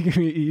you're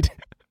making me eat.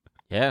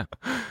 Yeah.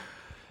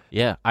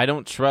 Yeah, I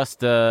don't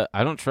trust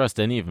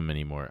any of them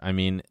anymore. I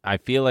mean, I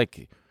feel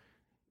like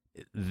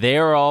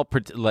they're all,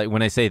 like,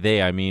 when I say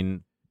they, I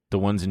mean the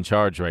ones in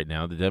charge right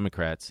now, the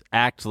Democrats,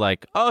 act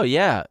like, oh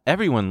yeah,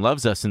 everyone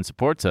loves us and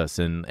supports us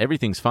and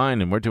everything's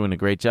fine and we're doing a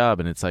great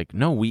job. And it's like,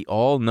 no, we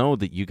all know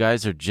that you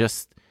guys are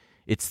just,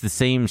 it's the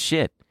same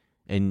shit.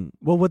 And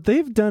well, what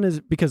they've done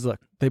is, because look,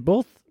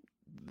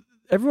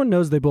 everyone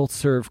knows they both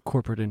serve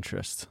corporate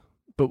interests.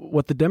 But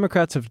what the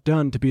Democrats have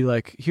done to be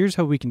like, here's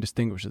how we can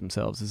distinguish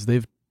themselves, is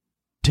they've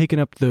taken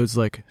up those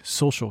like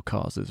social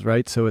causes,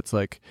 right? So it's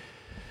like,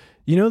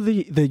 you know,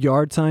 the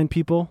yard sign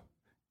people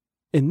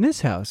in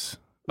this house.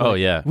 Oh,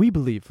 yeah. We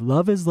believe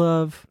love is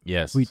love.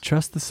 Yes. We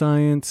trust the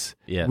science.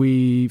 Yeah.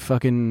 We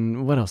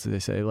fucking, what else do they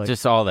say? Like,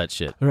 just all that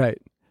shit. Right.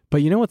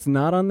 But you know what's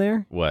not on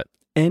there? What?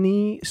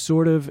 Any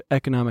sort of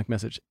economic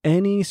message,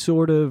 any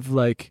sort of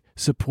like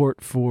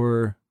support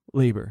for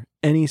labor,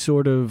 any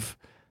sort of,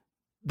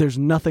 there's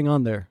nothing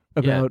on there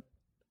about. Yeah.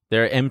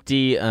 They're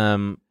empty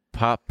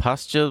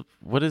posture.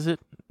 What is it?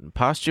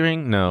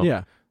 Posturing? No.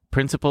 Yeah.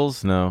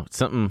 Principles? No.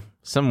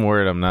 Some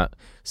word I'm not.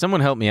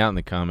 Someone help me out in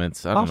the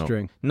comments. I don't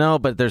Posturing. know. No,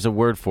 but there's a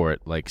word for it,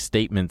 like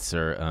statements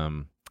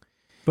or.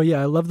 But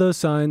yeah, I love those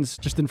signs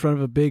just in front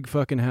of a big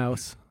fucking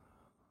house.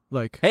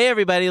 Like, hey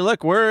everybody,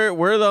 look, we're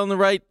on the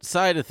right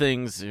side of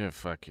things. Yeah,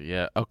 fuck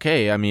yeah.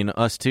 Okay, I mean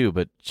us too,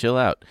 but chill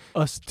out.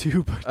 Us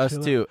too, but us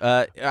too.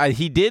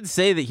 He did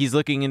say that he's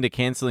looking into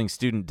canceling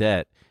student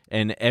debt,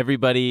 and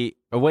everybody.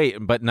 Oh wait,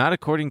 but not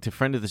according to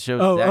friend of the show.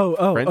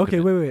 Okay,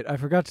 wait. I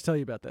forgot to tell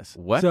you about this.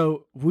 What?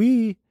 So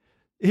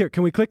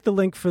can we click the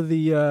link for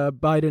the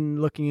Biden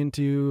looking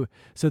into?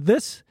 So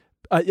this.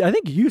 I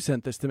think you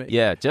sent this to me.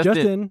 Yeah,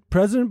 Justin,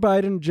 President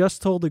Biden just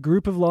told a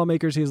group of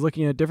lawmakers he is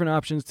looking at different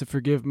options to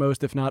forgive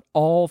most, if not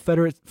all,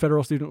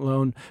 federal student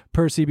loan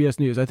per CBS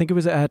News. I think it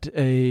was at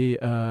a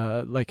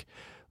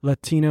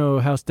Latino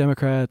House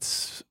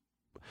Democrats.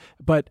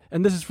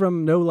 And this is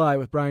from No Lie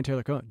with Brian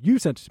Taylor Cohen. You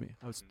sent it to me.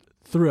 I was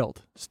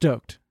thrilled,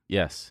 stoked.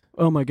 Yes.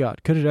 Oh my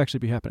God, could it actually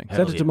be happening? Hell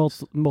Sent it to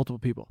yes. multiple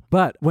people.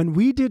 But when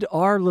we did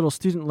our little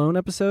student loan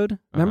episode,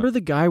 remember the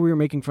guy we were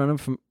making fun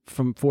of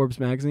from Forbes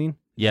magazine?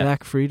 Yeah.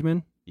 Zach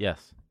Friedman?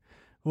 Yes.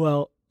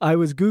 Well, I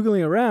was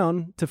Googling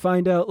around to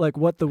find out like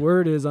what the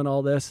word is on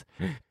all this.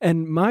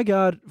 And my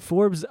God,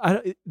 Forbes,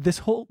 this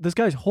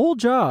guy's whole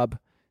job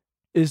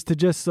is to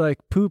just like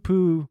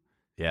poo-poo.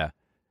 Yeah.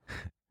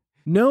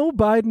 No,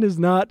 Biden is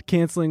not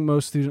canceling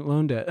most student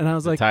loan debt. And I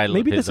was like, title of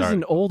maybe his this is an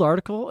article. old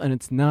article, and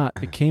it's not.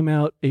 It came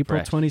out April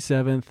Fresh.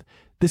 27th.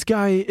 This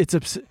guy,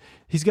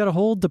 he's got a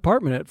whole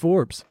department at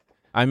Forbes.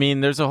 I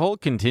mean, there's a whole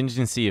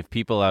contingency of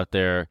people out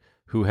there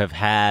who have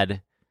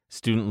had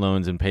student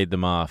loans and paid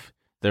them off.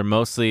 They're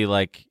mostly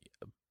like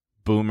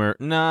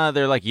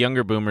they're like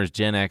younger boomers,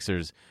 Gen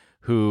Xers,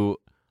 who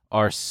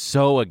are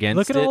so against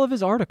Look at it. all of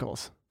his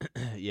articles.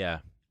 Yeah.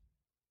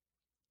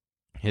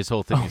 His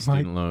whole thing Oh, is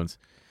student loans.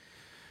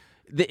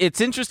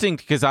 It's interesting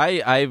because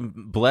I'm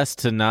blessed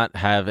to not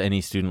have any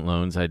student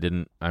loans. I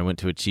went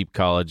to a cheap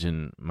college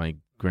and my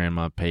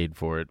grandma paid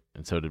for it,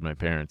 and so did my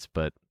parents.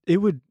 But It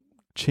would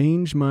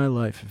change my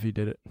life if he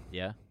did it.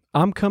 yeah,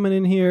 I'm coming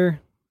in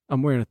here.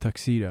 I'm wearing a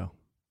tuxedo.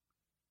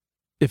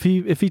 If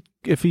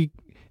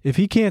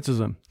he cancels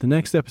them, the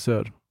next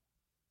episode,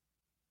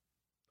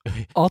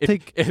 I'll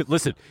take.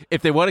 Listen,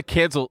 if they want to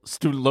cancel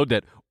student loan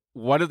debt,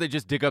 why don't they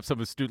just dig up some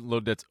of student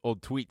loan debt's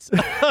old tweets?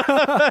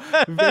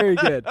 Very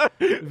good,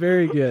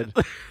 very good.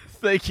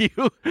 Thank you.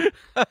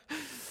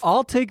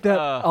 I'll take that.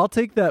 I'll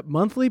take that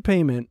monthly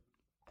payment,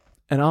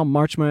 and I'll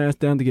march my ass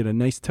down to get a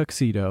nice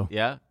tuxedo.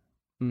 Yeah.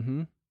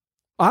 Mm-hmm.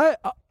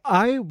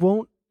 I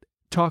won't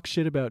talk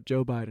shit about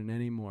Joe Biden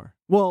anymore.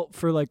 Well,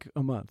 for like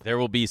a month. There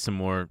will be some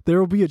more. There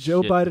will be a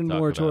Joe shit to Biden talk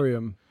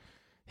moratorium.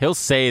 He'll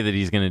say that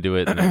he's going to do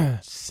it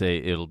and say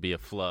it'll be a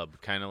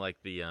flub, kind of like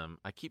the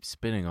I keep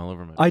spinning all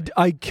over my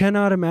I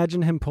cannot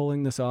imagine him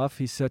pulling this off.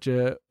 He's such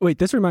a wait.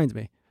 This reminds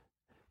me.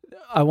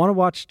 I want to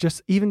watch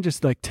just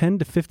like 10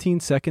 to 15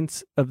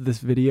 seconds of this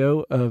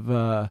video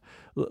of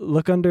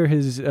look under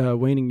his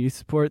waning youth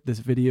support. This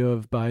video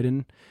of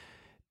Biden.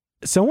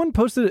 Someone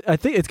posted it. I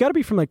think it's got to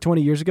be from like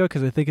 20 years ago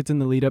because I think it's in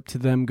the lead up to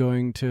them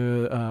going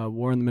to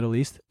war in the Middle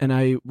East. And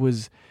I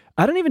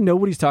don't even know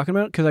what he's talking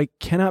about because I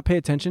cannot pay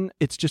attention.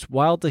 It's just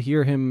wild to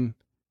hear him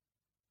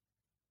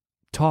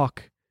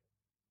talk.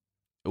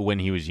 when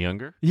he was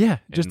younger. Yeah,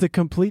 just And- a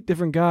complete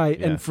different guy.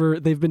 Yeah.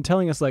 And they've been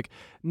telling us like,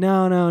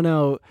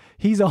 no,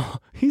 he's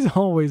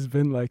always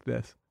been like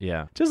this.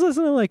 Yeah. Just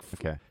listen to like,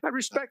 Okay. I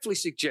respectfully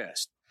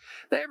suggest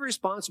they have a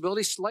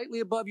responsibility slightly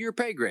above your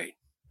pay grade.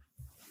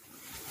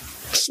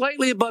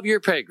 Slightly above your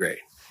pay grade.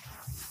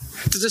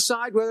 To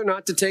decide whether or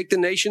not to take the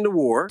nation to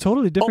war.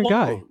 totally different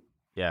guy. alone,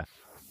 Yeah.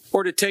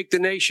 Or to take the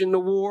nation to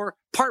war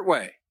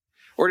partway.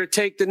 Or to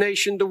take the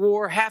nation to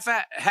war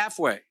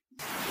halfway.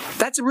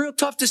 That's a real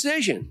tough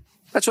decision.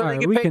 That's why All they right,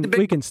 get we paid can the big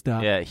we can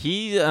stop. Yeah.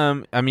 He's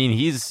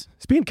He's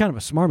being kind of a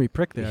smarmy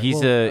prick there.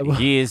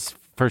 he is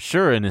for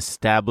sure an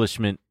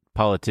establishment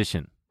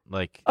politician.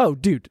 Like, Oh,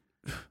 dude,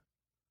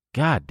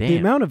 God damn. the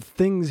amount of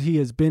things he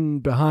has been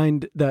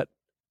behind that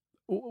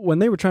when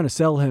they were trying to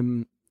sell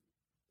him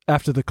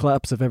after the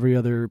collapse of every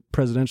other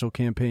presidential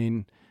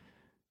campaign,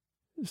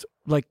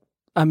 like,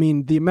 I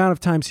mean, the amount of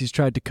times he's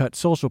tried to cut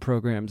social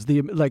programs,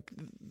 the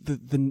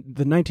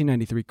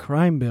 1993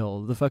 crime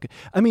bill,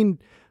 I mean,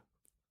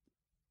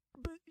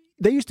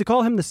 they used to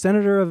call him the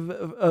senator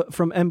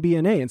from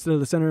MBNA instead of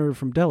the senator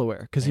from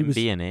Delaware because he was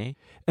MBNA?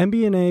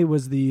 MBNA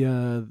was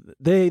the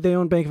they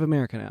own Bank of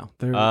America now.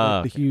 They're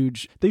like the okay.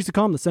 huge. They used to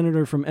call him the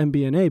senator from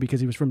MBNA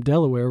because he was from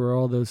Delaware, where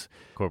all those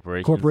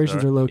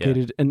Corporations are Yeah.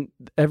 located, and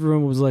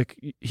everyone was like,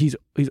 he's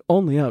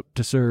only up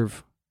to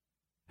serve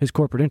his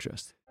corporate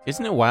interests.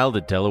 Isn't it wild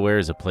that Delaware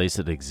is a place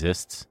that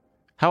exists?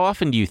 How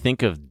often do you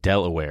think of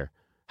Delaware?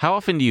 How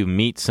often do you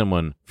meet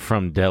someone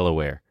from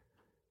Delaware?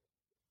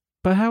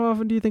 But how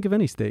often do you think of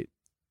any state?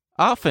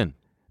 Often.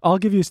 I'll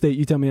give you a state.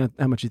 You tell me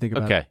how much you think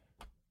about Okay.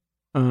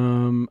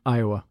 it.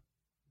 Iowa.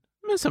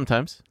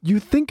 Sometimes. You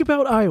think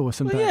about Iowa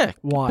sometimes. Well, yeah.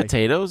 Why?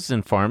 Potatoes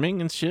and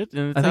farming and shit,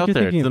 and it's I think out you're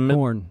there. thinking It's the of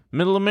corn.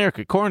 middle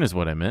America. Corn is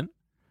what I meant.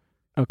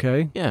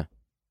 Okay. Yeah.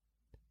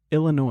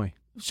 Illinois.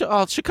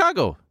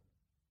 Chicago.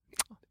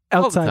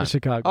 Outside time. of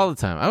Chicago. All the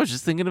time. I was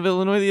just thinking of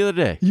Illinois the other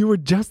day. You were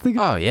just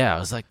thinking Oh, yeah. I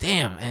was like,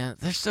 damn, man,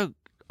 they're so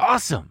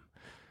awesome.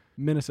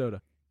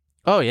 Minnesota.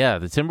 Oh, yeah.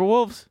 The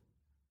Timberwolves?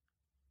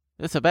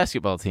 That's a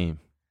basketball team.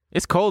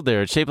 It's cold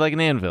there. It's shaped like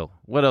an anvil.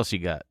 What else you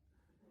got?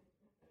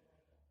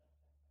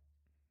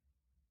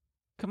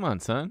 Come on,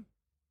 son.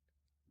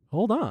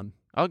 Hold on.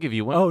 I'll give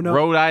you one. Oh, no.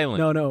 Rhode Island.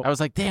 No. I was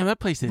like, damn, that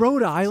place is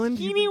Rhode Island?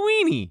 teeny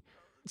weeny.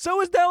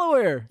 So is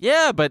Delaware.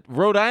 Yeah, but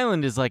Rhode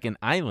Island is like an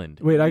island.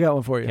 Wait, I got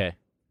one for you. Okay.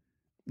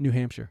 New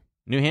Hampshire.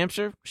 New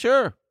Hampshire?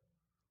 Sure.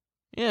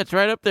 Yeah, it's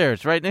right up there.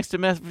 It's right next to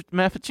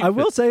Massachusetts. I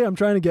will say I'm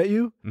trying to get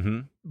you, Mm-hmm.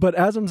 but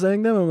as I'm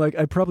saying them, I'm like,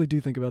 I probably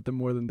do think about them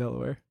more than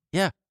Delaware.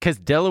 Yeah, because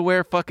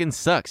Delaware fucking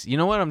sucks. You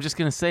know what? I'm just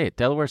going to say it.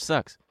 Delaware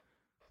sucks.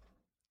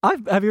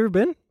 Have you ever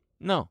been?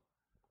 No.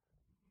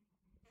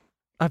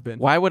 I've been.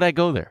 Why would I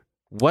go there?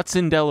 What's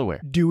in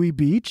Delaware? Dewey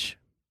Beach.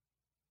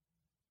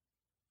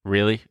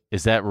 Really?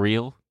 Is that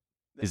real?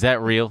 Is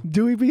that real?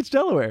 Dewey Beach,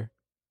 Delaware.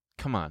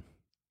 Come on.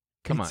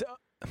 It's-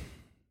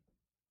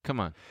 Come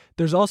on.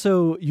 There's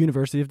also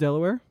University of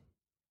Delaware.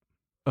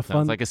 A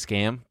Sounds like a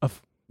scam.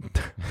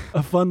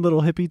 a fun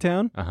little hippie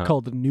town Uh-huh.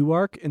 called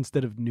Newark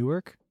instead of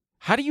Newark.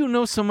 How do you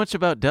know so much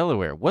about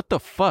Delaware? What the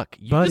fuck?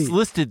 You Buddy. just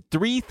listed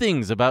 3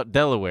 things about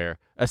Delaware,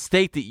 a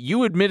state that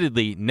you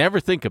admittedly never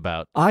think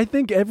about. I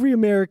think every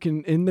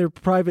American in their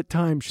private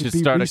time should be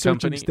start a researching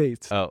company?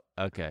 states. Oh,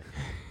 okay.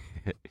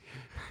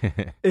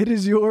 It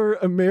is your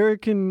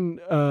American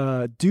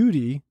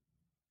duty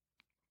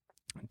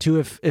to,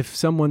 if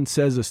someone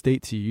says a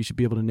state to you, you should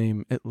be able to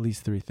name at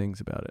least 3 things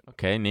about it.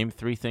 Okay, name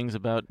 3 things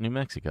about New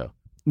Mexico.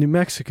 New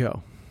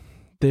Mexico.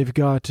 They've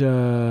got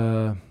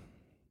Santa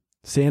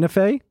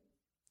Fe,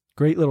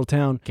 great little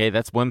town. Okay,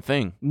 that's one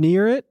thing.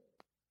 Near it,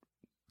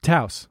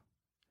 Taos.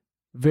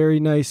 Very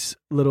nice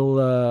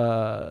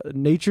little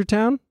nature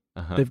town.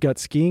 Uh-huh. They've got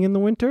skiing in the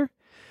winter.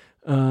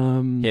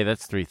 Okay,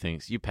 that's 3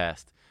 things. You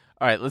passed.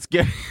 All right, let's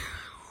get.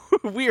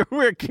 we're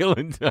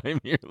killing time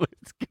here.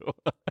 Let's go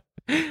on.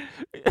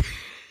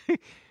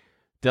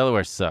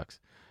 Delaware sucks.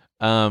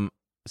 Sorry.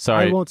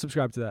 I won't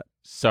subscribe to that.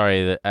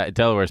 Sorry,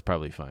 Delaware's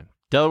probably fine.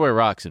 Delaware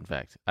rocks, in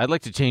fact. I'd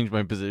like to change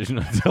my position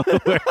on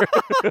Delaware.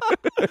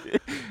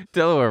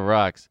 Delaware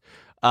rocks.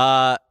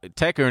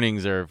 Tech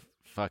earnings are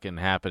fucking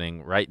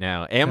happening right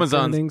now.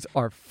 Amazon's Things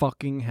are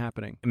fucking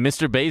happening.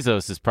 Mr.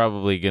 Bezos is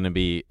probably going to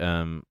be.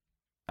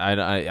 I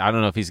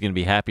don't know if he's going to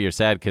be happy or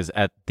sad because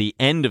at the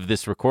end of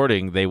this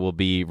recording, they will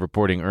be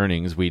reporting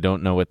earnings. We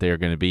don't know what they are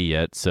going to be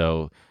yet,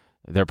 so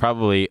they're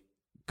probably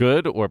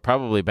good or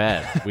probably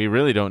bad. We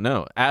really don't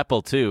know.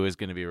 Apple too is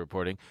going to be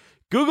reporting.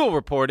 Google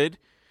reported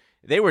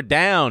they were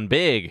down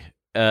big.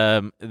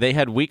 They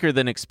had weaker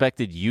than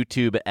expected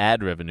YouTube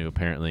ad revenue,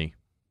 apparently.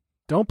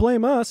 Don't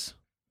blame us.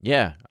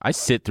 Yeah, I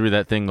sit through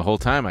that thing the whole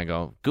time. I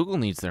go, Google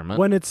needs their money.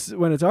 When it's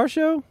our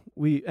show,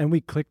 we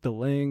click the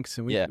links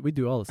and we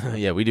do all this stuff.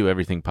 Yeah, we do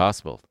everything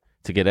possible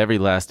to get every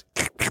last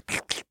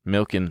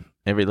milk and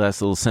every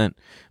last little cent.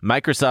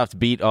 Microsoft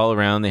beat all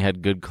around. They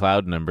had good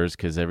cloud numbers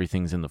because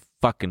everything's in the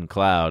fucking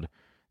cloud.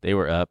 They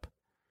were up.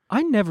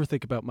 I never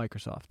think about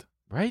Microsoft.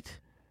 Right?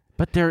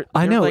 But they're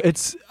I know like,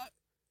 it's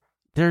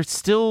they're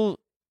still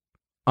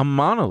a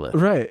monolith.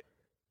 right.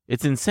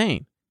 It's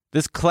insane.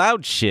 This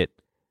cloud shit.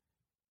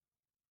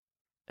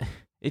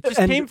 It just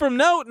And- came from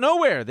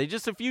nowhere. They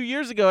just a few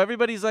years ago,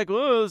 everybody's like,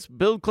 "Oh, let's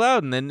build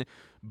cloud," and then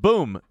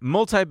boom,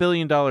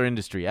 multi-billion-dollar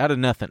industry out of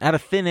nothing, out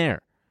of thin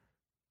air,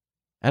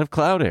 out of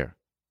cloud air.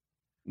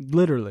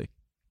 Literally.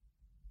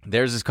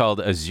 Theirs is called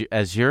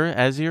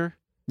Azure.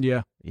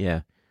 Yeah.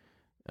 Yeah,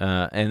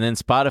 and then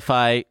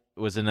Spotify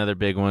was another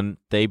big one.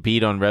 They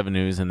beat on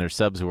revenues and their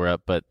subs were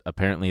up, but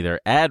apparently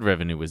their ad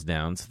revenue was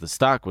down, so the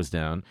stock was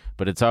down.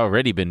 But it's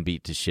already been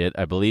beat to shit.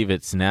 I believe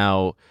it's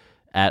now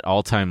at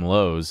all-time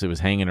lows. It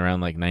was hanging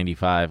around like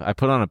 95. I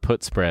put on a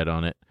put spread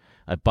on it.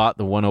 I bought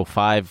the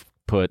 105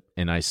 put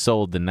and I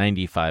sold the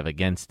 95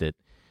 against it,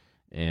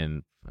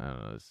 and I don't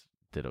know, it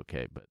did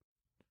okay, but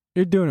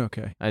You're doing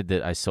okay.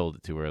 I sold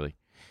it too early.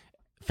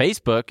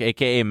 Facebook,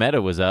 aka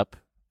Meta, was up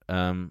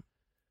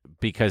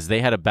because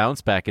they had a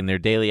bounce back in their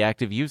daily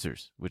active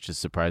users, which is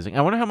surprising.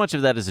 I wonder how much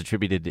of that is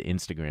attributed to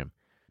Instagram.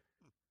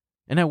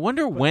 And I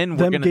wonder when we're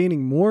Them going to...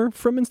 gaining more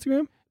from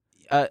Instagram?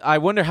 I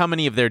wonder how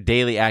many of their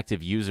daily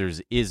active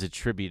users is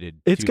attributed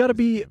It's to got to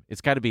be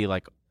It's got to be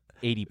like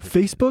 80%.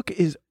 Facebook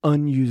is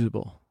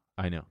unusable.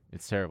 I know.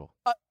 It's terrible.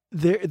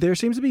 There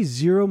seems to be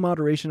zero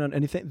moderation on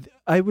anything.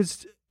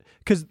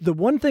 Because the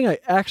one thing I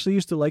actually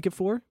used to like it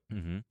for,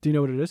 Mm-hmm. do you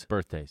know what it is?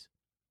 Birthdays.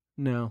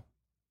 No.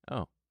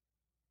 Oh.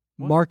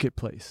 What?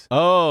 Marketplace.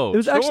 Oh, It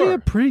was actually sure. a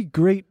pretty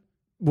great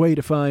way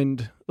to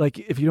find, like,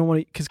 if you don't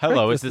want to...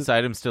 Hello, is this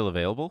item still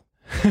available?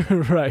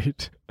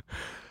 right.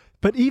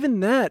 But even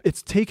that,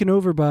 it's taken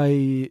over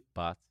by,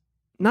 Bots.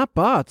 not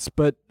bots,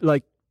 but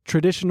like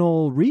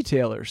traditional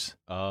retailers.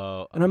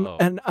 Oh,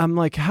 And I'm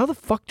like, how the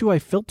fuck do I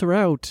filter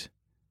out?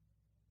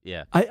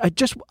 yeah.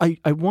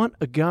 I want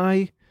a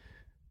guy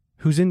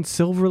who's in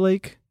Silver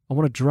Lake. I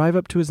want to drive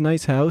up to his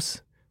nice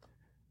house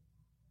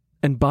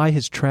and buy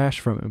his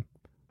trash from him.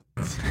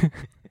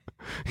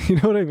 You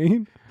know what I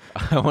mean?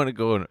 I want to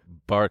go and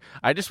bar.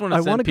 I just want to I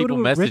send want to go people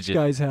to a messages. rich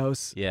guy's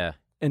house Yeah,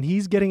 and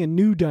he's getting a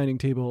new dining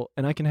table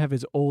and I can have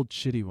his old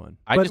shitty one.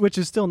 Which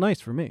is still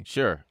nice for me.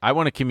 sure. I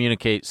want to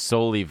communicate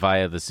solely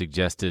via the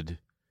suggested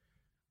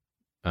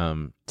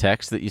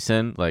text that you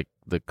send, like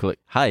the click.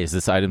 Hi, is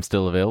this item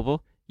still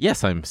available?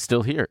 Yes, I'm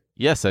still here.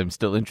 Yes, I'm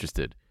still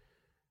interested.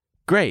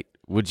 Great.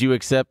 Would you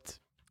accept?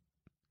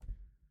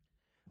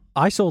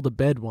 I sold a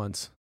bed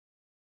once.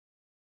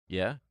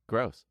 Yeah.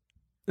 Gross.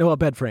 No, a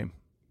bed frame.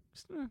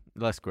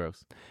 Less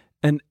gross.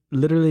 And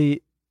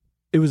literally,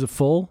 it was a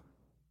full,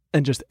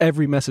 and just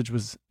every message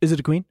was, "Is it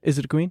a queen? Is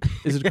it a queen?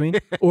 Is it a queen?"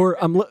 Or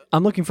I'm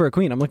looking for a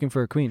queen. I'm looking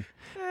for a queen.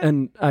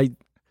 And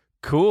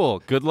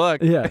Cool. Good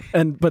luck.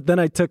 but then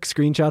I took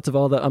screenshots of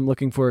all the "I'm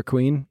looking for a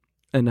queen,"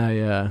 and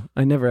I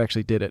never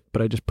actually did it,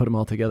 but I just put them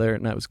all together,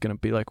 and I was gonna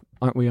be like,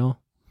 "Aren't we all?"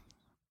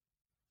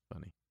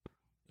 Funny.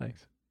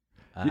 Thanks.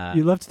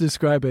 You love to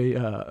describe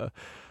a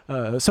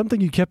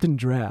something you kept in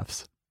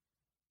drafts.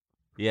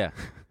 Yeah.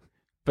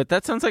 But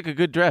that sounds like a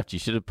good draft. You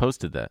should have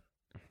posted that.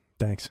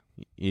 Thanks.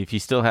 If you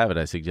still have it,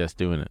 I suggest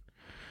doing it.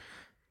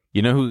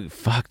 You know who?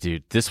 Fuck,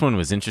 dude. This one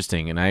was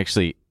interesting, and I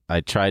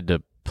tried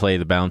to play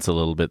the bounce a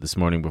little bit this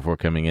morning before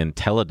coming in.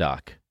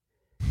 Teladoc.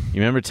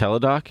 You remember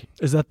Teladoc?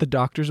 Is that the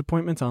doctor's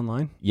appointments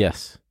online?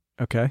 Yes.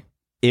 Okay.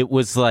 It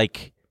was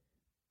like,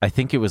 I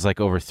think it was like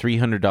over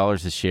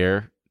 $300 a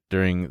share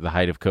during the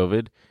height of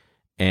COVID,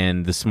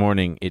 and this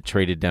morning it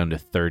traded down to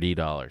 $30.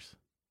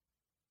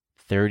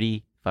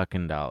 $30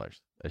 fucking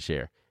dollars a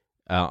share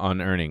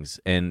on earnings.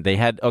 And they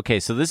had, okay,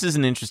 so this is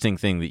an interesting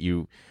thing that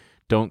you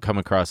don't come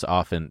across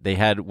often. They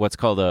had what's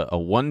called a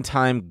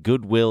one-time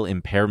goodwill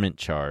impairment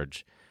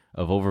charge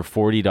of over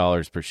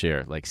 $40 per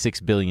share, like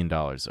 $6 billion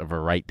of a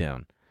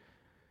write-down.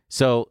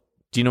 So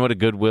do you know what a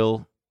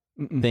goodwill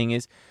thing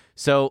is?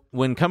 So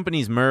when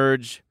companies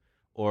merge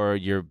or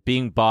you're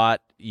being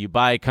bought, you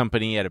buy a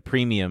company at a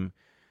premium,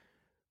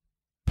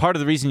 part of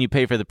the reason you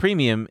pay for the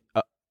premium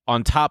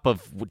on top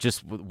of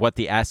just what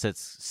the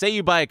assets, say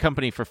you buy a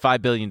company for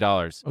 $5 billion.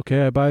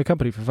 Okay, I buy a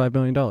company for $5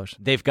 billion.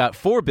 They've got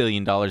 $4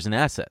 billion in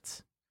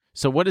assets.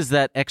 So what is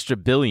that extra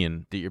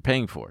billion that you're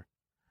paying for?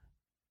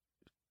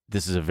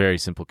 This is a very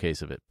simple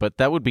case of it. But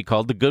that would be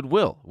called the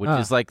goodwill, which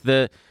is like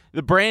the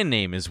brand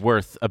name is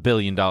worth $1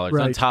 billion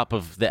on top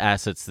of the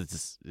assets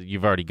that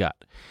you've already got.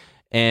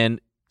 And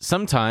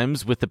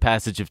sometimes with the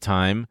passage of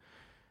time,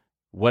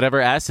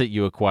 whatever asset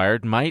you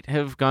acquired might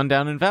have gone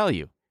down in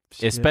value.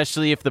 Shit.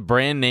 Especially if the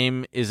brand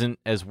name isn't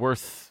as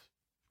worth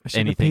I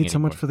shouldn't anything have paid so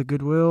anymore. much for the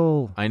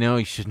goodwill. I know,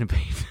 you shouldn't have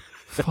paid.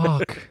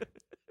 Fuck.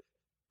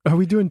 Are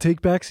we doing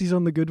take-backsies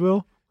on the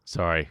goodwill?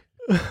 Sorry.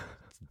 It's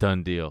a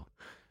done deal.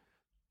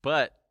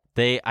 But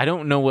I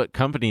don't know what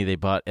company they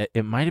bought.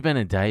 It might have been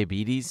a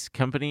diabetes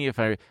company.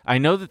 I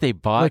know that they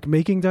bought. Like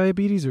making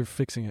diabetes or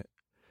fixing it?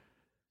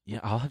 Yeah,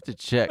 I'll have to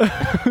check.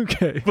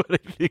 Okay. But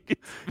I think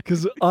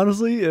because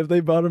honestly, if they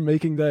bought a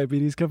making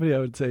diabetes company, I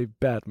would say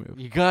bad move.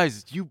 You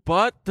guys, you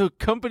bought the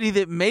company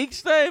that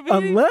makes diabetes?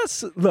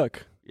 Unless,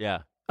 look, yeah,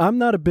 I'm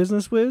not a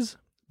business whiz,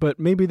 but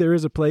maybe there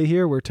is a play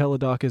here where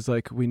Teladoc is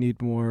like, we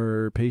need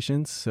more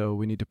patients, so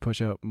we need to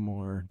push out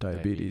more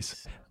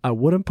diabetes. I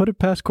wouldn't put it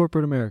past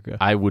corporate America.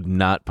 I would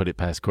not put it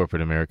past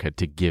corporate America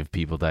to give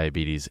people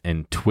diabetes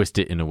and twist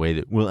it in a way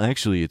that, well,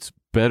 actually, it's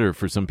better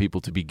for some people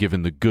to be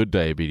given the good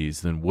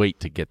diabetes than wait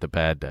to get the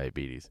bad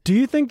diabetes. Do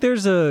you think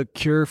there's a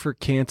cure for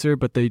cancer,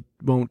 but they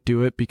won't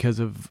do it because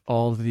of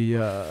all the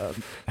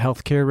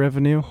healthcare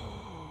revenue?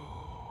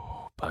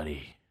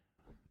 Buddy,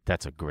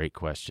 that's a great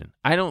question.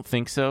 I don't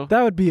think so.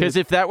 That would be because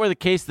if that were the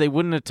case, they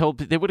wouldn't have told.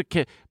 They would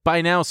have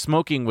by now.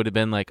 Smoking would have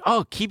been like,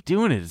 "Oh, keep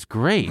doing it. It's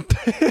great."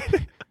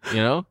 You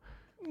know?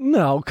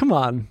 No, come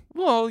on.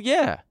 Well,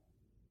 yeah.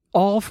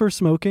 All for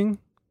smoking?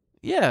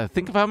 Yeah,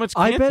 think of how much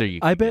cancer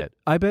you get.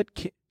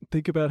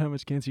 Think about how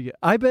much cancer you get.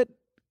 I bet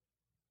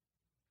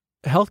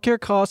healthcare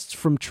costs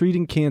from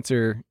treating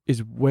cancer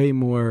is way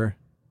more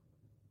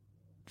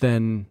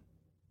than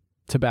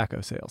tobacco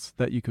sales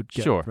that you could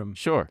get from.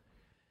 Sure.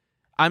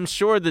 I'm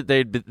sure that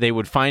they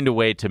would find a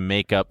way to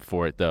make up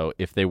for it, though,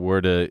 if they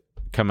were to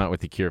come out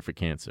with a cure for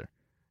cancer.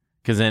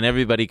 Because then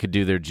everybody could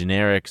do their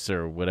generics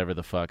or whatever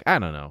the fuck. I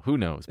don't know. Who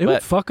knows? It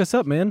would fuck us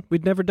up, man.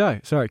 We'd never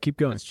die. Sorry, keep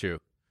going. That's true.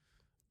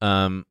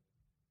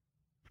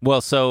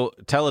 Well, so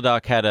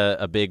Teladoc had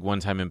a big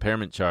one-time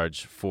impairment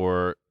charge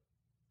for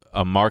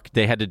a mark.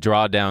 They had to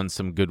draw down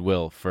some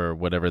goodwill for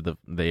whatever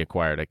they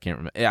acquired. I can't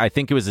remember. I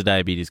think it was a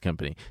diabetes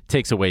company.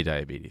 Takes away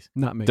diabetes.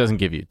 Not me. Doesn't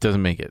give you.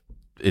 Doesn't make it.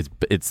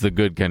 It's the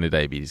good kind of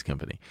diabetes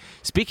company.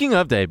 Speaking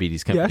of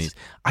diabetes companies,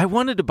 yes? I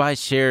wanted to buy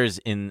shares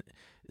in.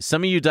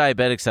 Some of you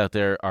diabetics out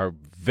there are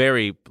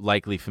very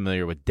likely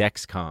familiar with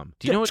Dexcom.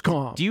 Do you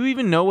know do you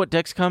even know what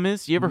Dexcom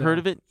is? You ever heard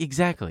of it?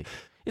 Exactly.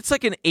 It's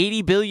like an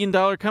 $80 billion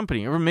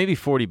company, or maybe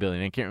 $40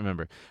 billion. I can't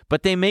remember.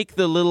 But they make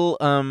the little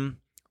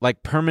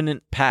like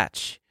permanent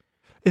patch.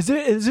 Is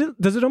it?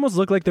 Does it almost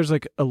look like there's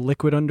like a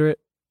liquid under it?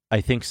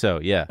 I think so.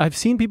 Yeah. I've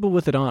seen people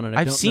with it on, and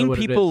I've seen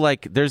people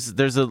like there's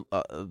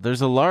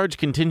a large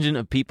contingent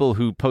of people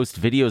who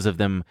post videos of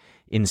them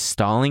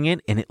installing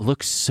it, and it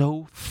looks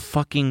so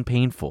fucking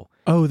painful.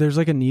 Oh, there's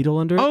like a needle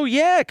under it? Oh,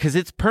 yeah, because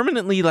it's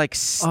permanently like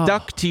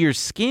stuck to your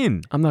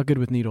skin. I'm not good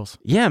with needles.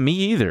 Yeah, me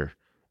either.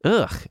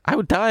 Ugh, I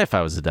would die if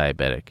I was a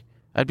diabetic.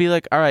 I'd be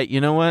like, all right,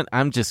 you know what?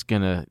 I'm just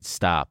going to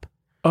stop.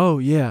 Oh,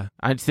 yeah.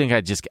 I think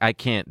I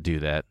can't do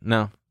that.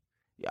 No.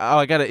 Oh,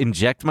 I got to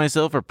inject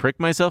myself or prick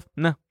myself?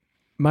 No.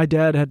 My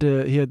dad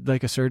he had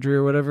like a surgery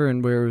or whatever,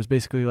 and where it was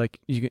basically like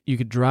you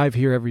could drive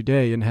here every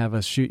day and have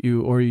us shoot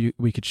you, or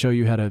we could show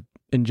you how to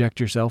inject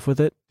yourself with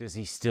it. Does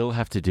he still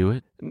have to do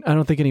it? I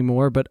don't think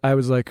anymore, but I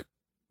was like,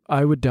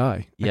 I would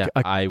die. Yeah,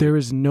 there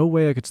is no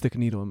way I could stick a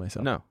needle in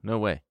myself. No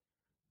way.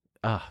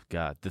 Oh,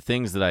 God. The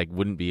things that I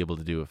wouldn't be able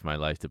to do if my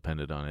life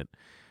depended on it.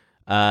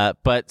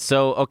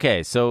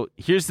 So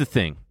here's the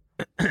thing.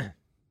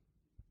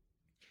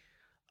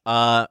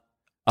 A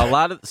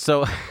lot of...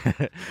 So...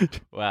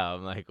 wow,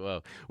 I'm like,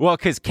 whoa. Well,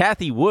 because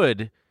Cathie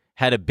Wood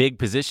had a big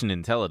position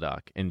in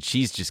Teladoc, and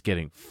she's just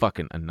getting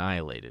fucking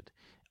annihilated.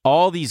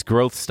 All these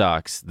growth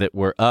stocks that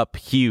were up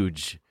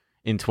huge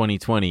in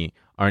 2020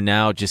 are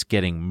now just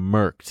getting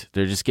murked.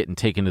 They're just getting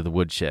taken to the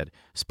woodshed.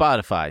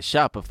 Spotify,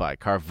 Shopify,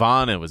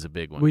 Carvana was a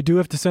big one. We do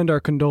have to send our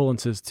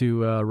condolences to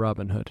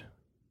Robinhood.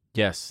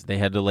 Yes, they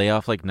had to lay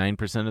off like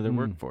 9% of their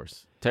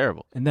workforce.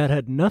 Terrible. And that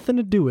had nothing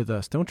to do with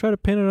us. Don't try to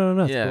pin it on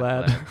us, Yeah,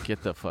 Vlad.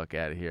 get the fuck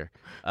out of here.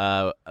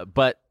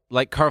 But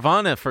like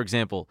Carvana, for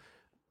example,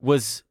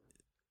 was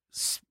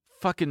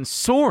fucking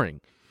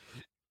soaring.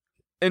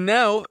 And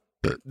now,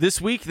 this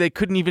week, they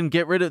couldn't even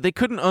get rid of, they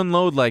couldn't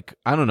unload like,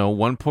 I don't know,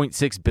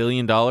 $1.6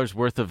 billion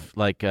worth of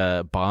like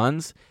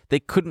bonds. They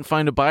couldn't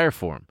find a buyer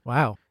for them.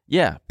 Wow.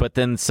 Yeah, but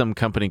then some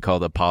company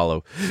called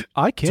Apollo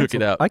I canceled,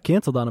 took it out. I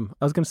canceled on them.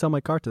 I was going to sell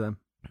my car to them.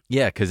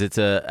 Yeah, because it's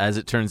as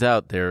it turns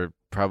out, they're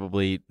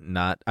probably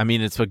not, I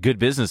mean, it's a good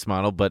business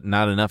model, but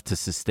not enough to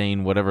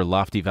sustain whatever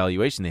lofty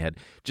valuation they had.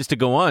 Just to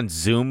go on,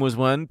 Zoom was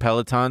one,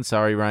 Peloton,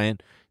 sorry, Ryan,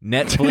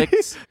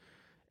 Netflix,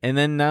 and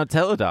then now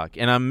Teladoc.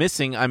 And I'm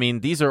missing, I mean,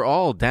 these are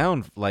all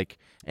down like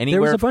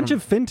anywhere. There was a bunch from,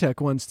 of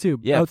fintech ones too,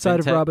 yeah, outside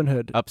fintech, of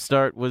Robinhood.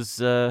 Upstart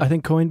was I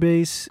think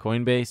Coinbase.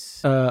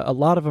 Coinbase. A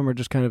lot of them are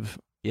just kind of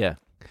Yeah.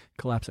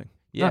 collapsing.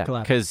 Yeah, Not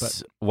collapsing,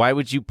 because why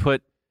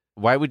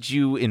would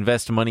you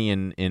invest money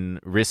in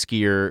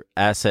riskier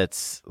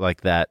assets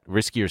like that,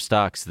 riskier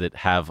stocks that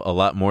have a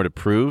lot more to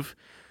prove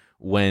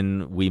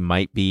when we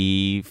might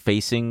be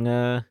facing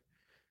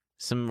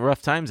some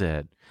rough times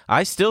ahead?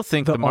 I still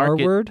think the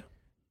market... R word?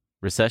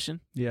 Recession?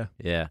 Yeah.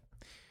 Yeah.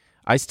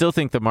 I still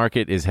think the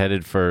market is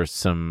headed for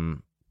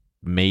some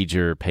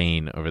major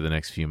pain over the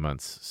next few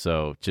months.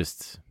 So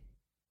just...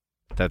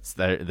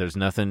 there's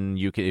nothing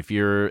you can, if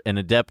you're an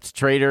adept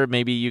trader,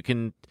 maybe you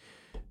can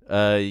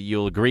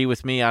you'll agree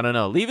with me. I don't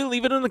know. Leave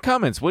it in the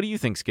comments. What do you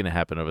think is going to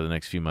happen over the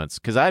next few months?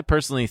 Because I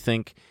personally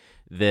think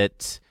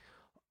that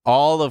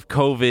all of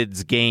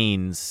COVID's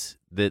gains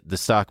that the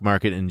stock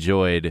market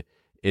enjoyed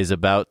is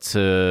about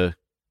to,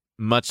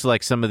 much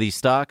like some of these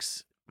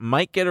stocks,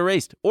 might get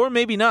erased, or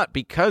maybe not,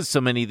 because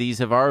so many of these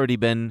have already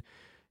been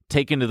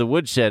taken to the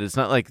woodshed. It's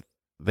not like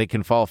they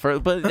can fall further,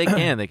 but they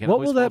can. They can. What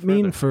always will fall that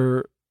mean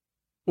further. for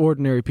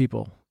ordinary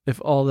people if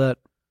all that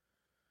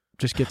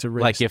just gets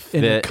erased? Like if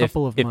in a the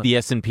couple of if months? the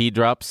S&P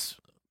drops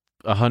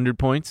 100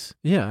 points,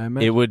 Yeah, I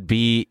imagine. it would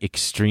be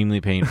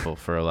extremely painful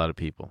for a lot of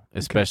people,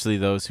 especially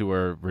those who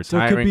are So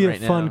it retiring could be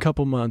right a fun now.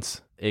 couple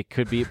months. It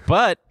could be,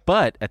 but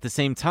at the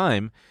same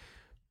time,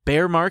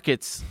 bear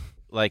markets,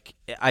 like,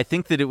 I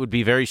think that it would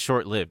be very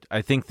short-lived.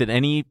 I think that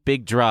any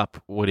big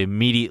drop would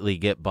immediately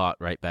get bought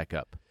right back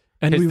up.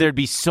 And Because we, there'd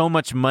be so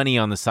much money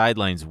on the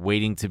sidelines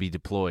waiting to be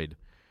deployed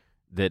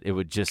that it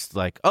would just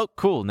like, oh,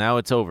 cool, now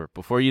it's over.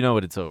 Before you know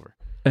it, it's over.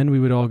 and we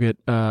would all get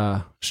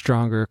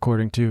stronger,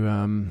 according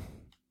to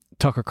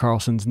Tucker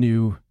Carlson's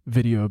new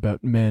video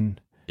about men.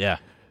 Yeah.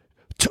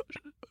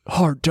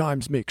 Hard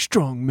times make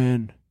strong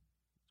men.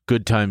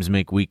 Good times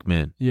make weak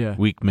men. Yeah.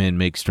 Weak men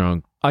make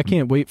strong. I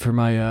can't wait for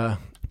my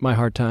my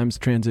hard times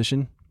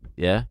transition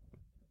Yeah.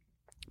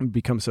 and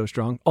become so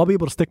strong. I'll be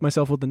able to stick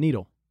myself with the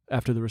needle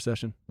after the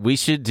recession. We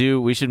should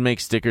make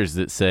stickers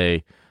that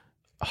say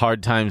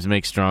hard times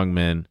make strong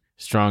men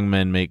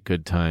make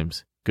good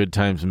times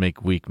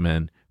make weak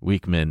men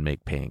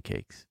make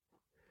pancakes.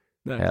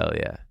 Nice. Hell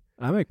yeah.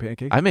 I make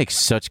pancakes. I make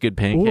such good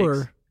pancakes.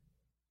 Or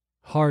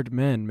hard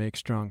men make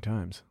strong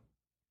times.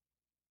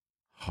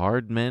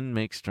 Hard men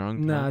make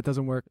strong Nah, times. it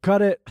doesn't work.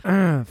 Cut it.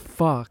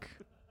 Fuck.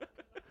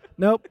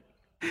 Nope.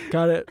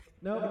 Cut it.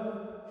 Nope.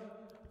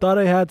 Thought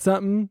I had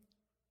something.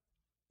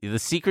 The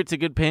secret to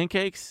good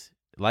pancakes,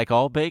 like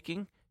all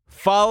baking,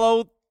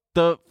 follow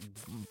the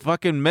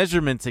fucking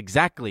measurements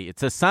exactly.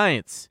 It's a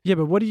science. Yeah,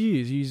 but what do you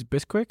use? You use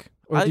Bisquick?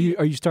 Or are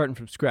you starting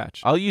from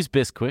scratch? I'll use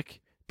Bisquick,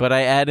 but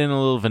I add in a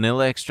little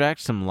vanilla extract,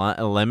 some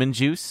lemon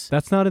juice.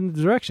 That's not in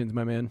the directions,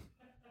 my man.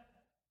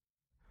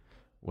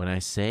 When I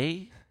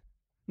say,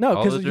 No,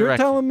 All because the you're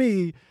directions. telling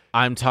me.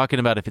 I'm talking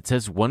about if it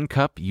says 1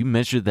 cup, you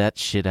measure that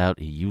shit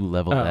out, you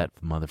level Oh. that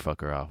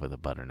motherfucker off with a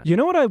butternut. You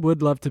know what I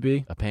would love to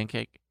be? A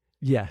pancake?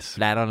 Yes.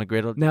 Flat on a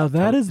griddle? Now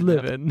that is toasted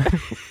up? living.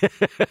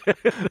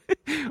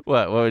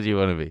 What would you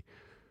want to be?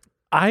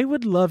 I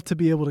would love to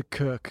be able to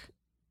cook.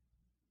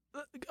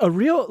 A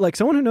real, like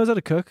someone who knows how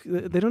to cook,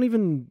 they don't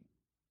even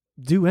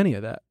do any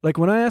of that. Like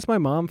when I ask my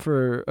mom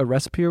for a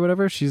recipe or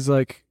whatever, she's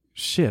like,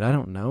 shit, I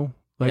don't know.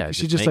 Like Yeah,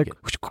 she's just just make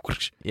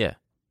like, Yeah.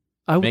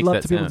 I would Makes love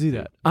that to be able to sound, do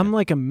too. that. I'm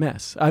like a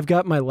mess. I've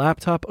got my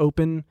laptop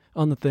open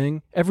on the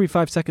thing. Every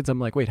 5 seconds, I'm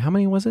like, wait, how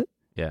many was it?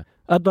 Yeah.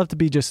 I'd love to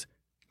be just,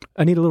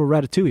 I need a little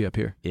ratatouille up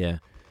here. Yeah.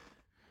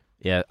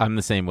 Yeah, I'm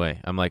the same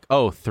way. I'm like,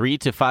 3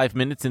 to 5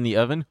 minutes in the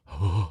oven?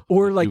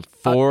 Or like, Do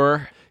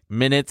 4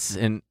 minutes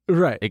and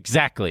right.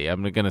 exactly.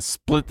 I'm going to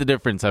split the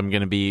difference. I'm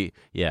going to be,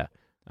 yeah,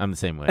 I'm the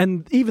same way.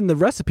 And even the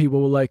recipe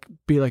will like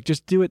be like,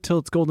 just do it till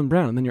it's golden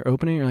brown. And then you're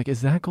opening it, you're like,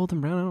 is that golden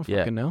brown? I don't Yeah.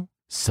 fucking know.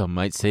 Some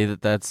might say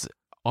that that's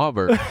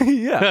Auburn.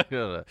 Yeah.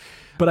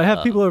 But I have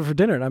Uh, people over for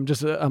dinner and I'm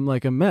just, I'm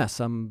like a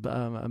mess.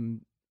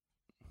 I'm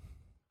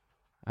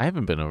I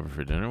haven't been over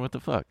for dinner. What the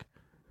fuck?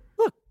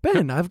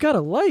 Ben, I've got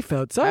a life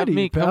outside Have of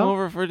me you, come pal.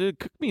 over to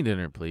cook me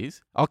dinner,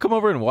 please. I'll come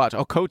over and watch.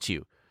 I'll coach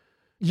you.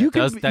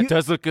 That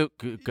Does look good.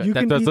 you That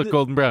can does be look the-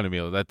 golden brown to me.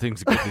 That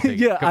thing's good to take.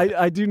 Yeah, Come on.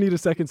 I do need a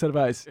second set of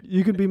eyes.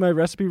 You can be my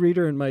recipe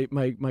reader and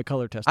my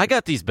color tester. I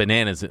got these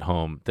bananas at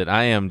home that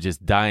I am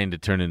just dying to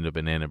turn into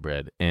banana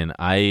bread, and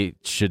I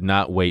should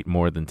not wait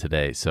more than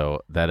today.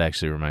 So that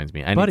actually reminds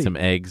me. I Buddy. need some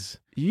eggs.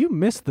 You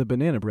missed the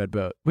banana bread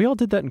boat. We all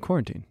did that in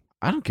quarantine.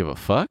 I don't give a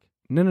fuck.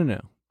 No.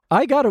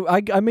 I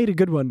made a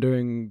good one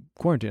during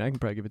quarantine. I can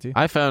probably give it to you.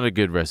 I found a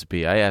good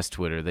recipe. I asked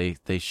Twitter.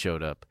 They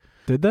showed up.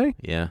 Did they?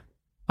 Yeah.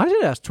 I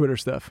did ask Twitter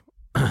stuff.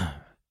 I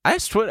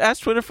ask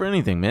Twitter for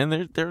anything,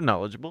 man. They're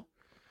knowledgeable.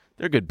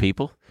 They're good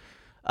people.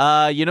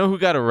 You know who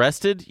got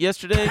arrested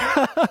yesterday?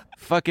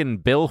 Fucking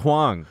Bill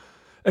Huang.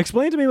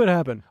 Explain to me what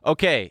happened.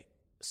 Okay,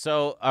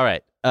 so all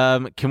right.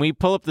 Can we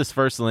pull up this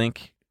first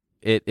link?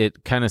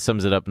 It kind of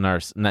sums it up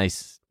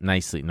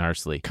nicely.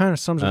 Kind of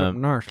sums it up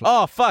nicely.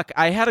 Oh fuck!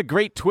 I had a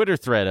great Twitter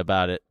thread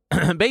about it.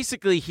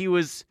 Basically, he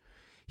was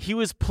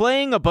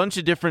playing a bunch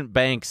of different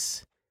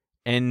banks,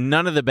 and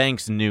none of the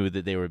banks knew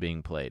that they were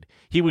being played.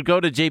 He would go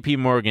to J.P.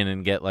 Morgan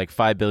and get like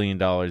 $5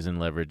 billion in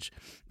leverage,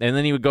 and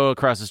then he would go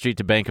across the street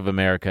to Bank of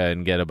America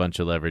and get a bunch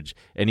of leverage,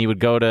 and he would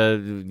go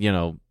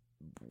to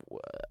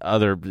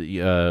other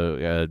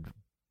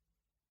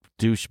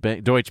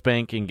Deutsche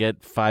Bank and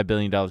get $5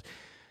 billion.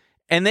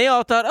 And they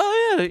all thought,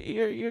 oh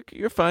yeah,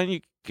 you're fine. You're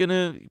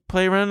gonna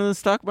play around in the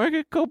stock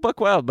market? Go buck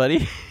wild,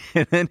 buddy.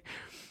 And then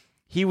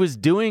he was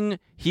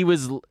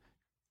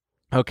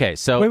okay.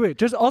 So Wait.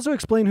 Just also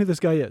explain who this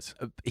guy is.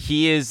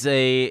 he is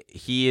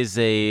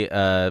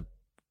a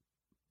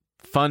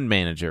fund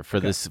manager for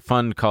this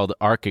fund called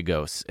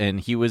Archegos, and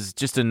he was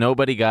just a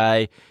nobody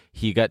guy.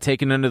 He got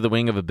taken under the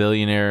wing of a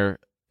billionaire,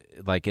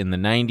 like in the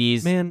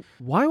 90s. Man,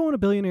 why won't a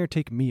billionaire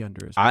take me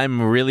under his wing?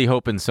 I'm really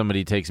hoping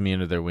somebody takes me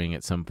under their wing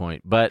at some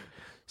point. But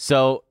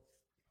so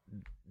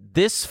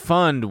this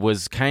fund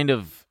was kind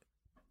of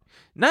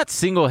not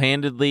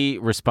single-handedly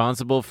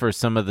responsible for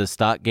some of the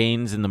stock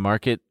gains in the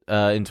market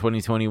in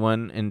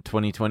 2021 and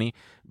 2020,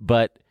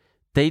 but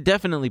they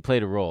definitely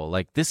played a role.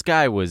 Like this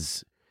guy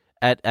was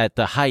at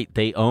the height,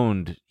 they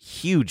owned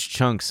huge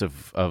chunks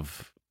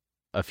of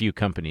a few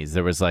companies.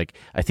 There was like,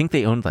 I think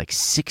they owned like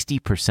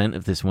 60%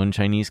 of this one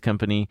Chinese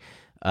company.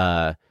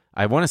 I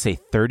want to say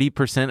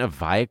 30% of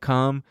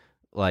Viacom,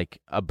 like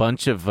a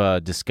bunch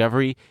of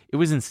Discovery. It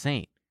was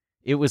insane.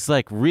 It was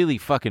like really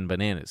fucking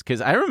bananas.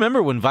 Because I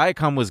remember when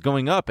Viacom was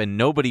going up and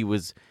nobody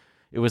was,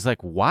 it was like,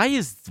 why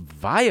is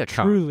Viacom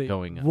Truly,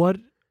 going up? what?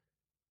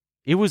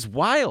 It was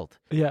wild.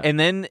 Yeah. And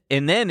then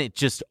it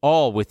just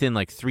all within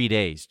like 3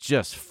 days,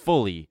 just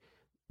fully,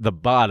 the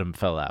bottom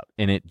fell out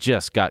and it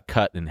just got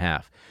cut in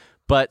half.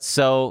 But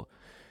so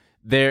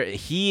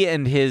he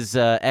and his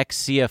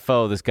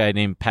ex-CFO, this guy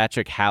named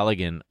Patrick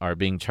Halligan, are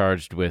being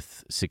charged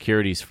with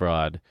securities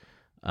fraud,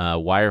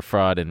 wire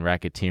fraud, and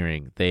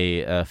racketeering.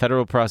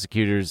 Federal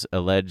prosecutors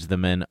allege the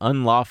men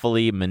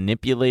unlawfully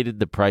manipulated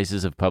the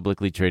prices of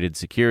publicly traded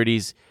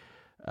securities.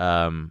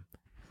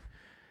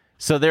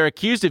 So they're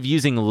accused of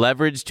using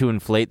leverage to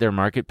inflate their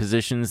market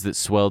positions that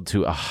swelled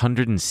to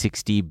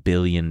 $160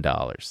 billion.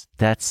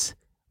 That's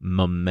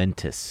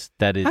momentous.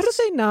 That is. How does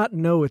they not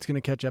know it's going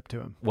to catch up to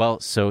him? Well,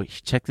 so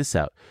check this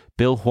out.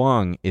 Bill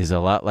Huang is a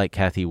lot like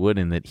Kathy Wood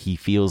in that he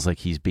feels like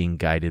he's being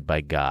guided by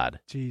God.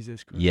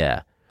 Jesus Christ.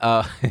 Yeah.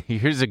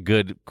 Here's a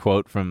good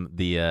quote from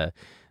the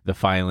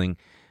filing.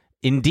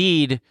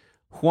 Indeed,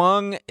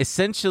 Huang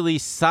essentially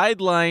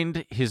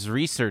sidelined his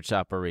research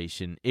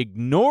operation,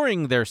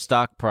 ignoring their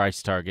stock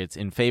price targets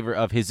in favor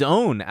of his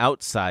own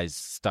outsized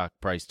stock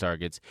price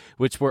targets,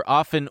 which were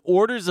often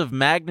orders of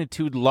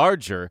magnitude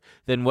larger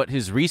than what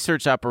his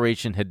research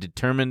operation had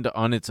determined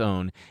on its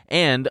own,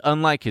 and,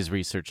 unlike his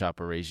research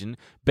operation,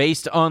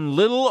 based on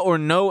little or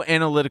no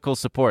analytical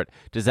support.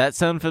 Does that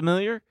sound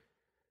familiar?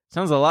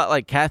 Sounds a lot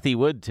like Kathy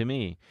Wood to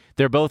me.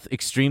 They're both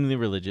extremely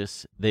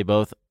religious.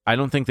 I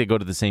don't think they go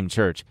to the same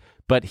church,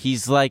 but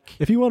he's like,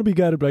 If you want to be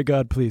guided by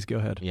God, please go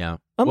ahead. yeah.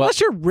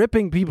 Unless you're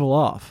ripping people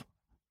off.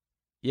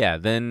 Yeah,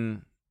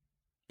 then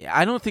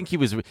I don't think he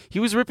was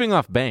ripping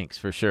off banks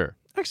for sure.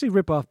 Actually,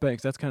 rip off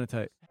banks. That's kind of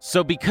tight.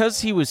 So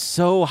because he was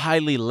so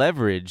highly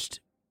leveraged,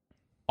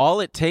 all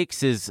it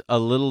takes is a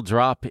little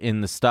drop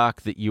in the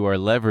stock that you are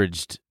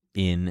leveraged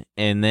in,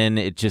 and then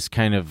it just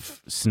kind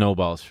of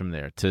snowballs from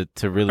there, to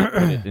really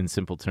put it in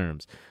simple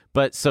terms.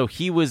 But so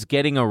he was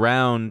getting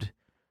around,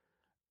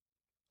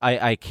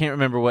 I can't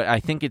remember what, I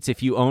think it's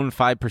if you own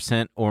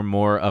 5% or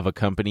more of a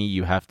company,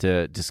 you have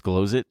to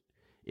disclose it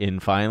in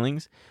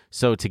filings.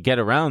 So to get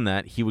around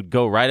that, he would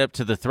go right up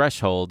to the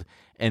threshold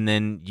and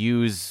then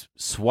use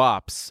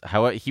swaps.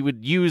 He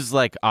would use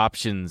like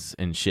options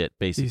and shit,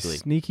 basically,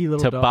 These sneaky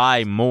little to dogs.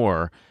 buy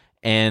more.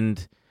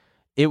 And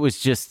it was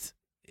just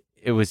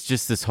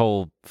this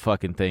whole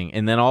fucking thing.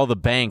 And then all the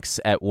banks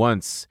at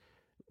once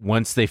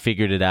they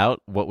figured it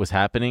out, what was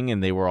happening,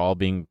 and they were all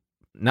being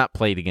not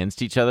played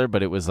against each other,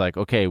 but it was like,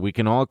 okay, we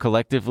can all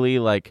collectively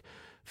like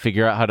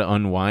figure out how to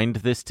unwind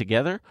this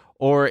together,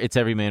 or it's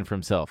every man for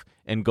himself.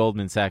 and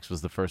Goldman Sachs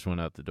was the first one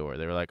out the door.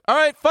 They were like, all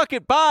right, fuck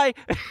it, bye.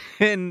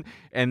 and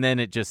then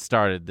it just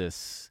started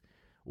this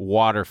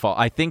waterfall.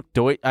 I think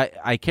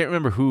I can't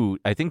remember who.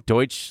 I think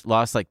Deutsche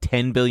lost like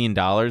 $10 billion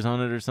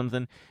on it or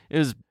something. It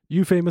was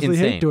You famously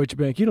insane. hate Deutsche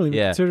Bank. You don't even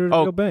consider it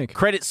a real bank.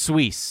 Credit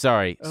Suisse,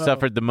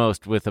 suffered the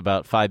most with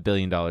about $5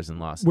 billion in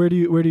losses. Where do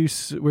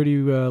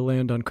you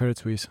land on Credit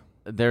Suisse?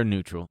 They're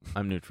neutral.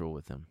 I'm neutral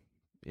with them.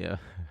 Yeah.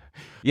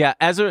 Yeah,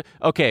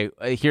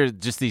 here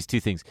just these two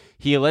things.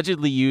 He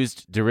allegedly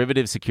used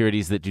derivative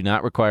securities that do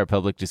not require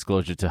public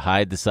disclosure to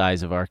hide the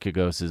size of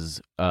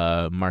Archegos's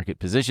market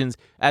positions.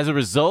 As a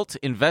result,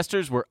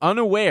 investors were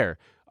unaware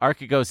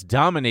Archegos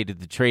dominated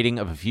the trading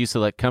of a few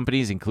select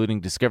companies, including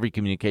Discovery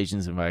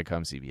Communications and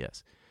Viacom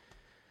CBS.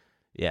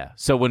 Yeah,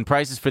 so when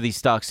prices for these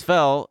stocks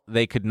fell,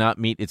 they could not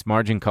meet its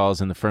margin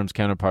calls, and the firm's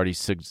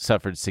counterparties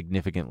suffered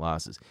significant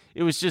losses.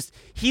 It was just,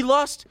 he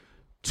lost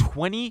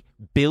 $20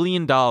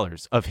 billion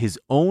of his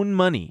own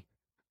money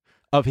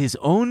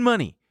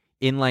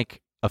in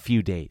like a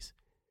few days.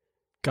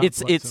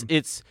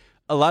 It's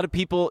a lot of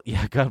people.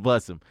 Yeah, God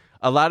bless him.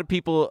 A lot of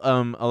people,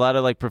 a lot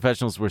of like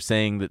professionals were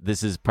saying that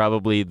this is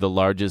probably the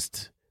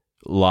largest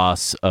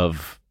loss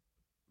of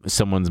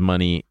someone's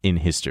money in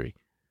history.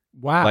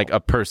 Wow. Like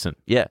a person.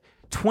 Yeah.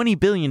 $20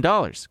 billion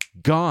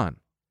gone.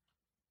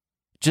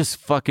 Just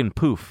fucking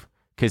poof.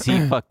 Because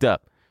he fucked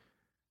up.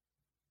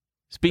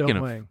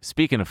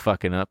 Speaking of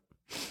fucking up,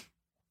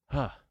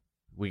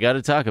 we got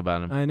to talk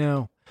about him. I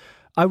know.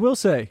 I will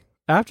say,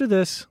 after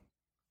this,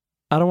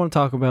 I don't want to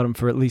talk about him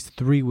for at least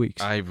 3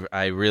 weeks.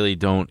 I really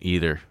don't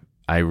either.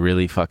 I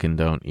really fucking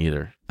don't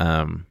either.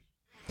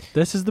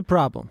 This is the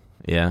problem.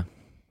 Yeah.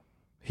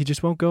 He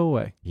just won't go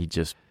away. He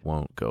just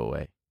won't go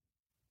away.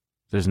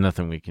 There's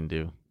nothing we can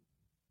do.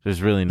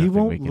 There's really nothing we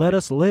can do. He won't let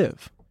us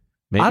live.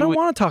 I don't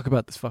want to talk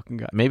about this fucking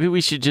guy. Maybe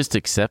we should just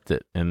accept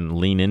it and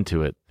lean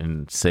into it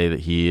and say that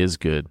he is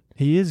good.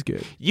 He is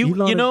good.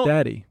 You know,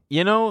 daddy.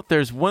 You know,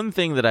 there's one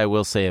thing that I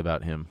will say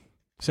about him.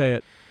 Say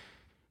it.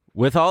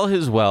 With all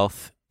his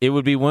wealth, it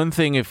would be one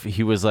thing if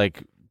he was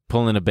like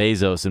pulling a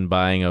Bezos and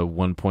buying a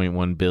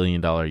 $1.1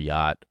 billion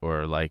yacht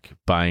or like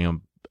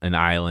buying an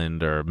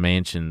island or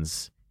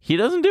mansions. He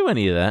doesn't do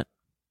any of that.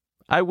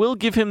 I will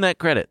give him that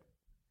credit.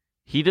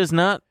 He does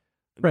not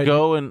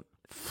go and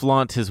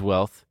flaunt his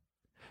wealth.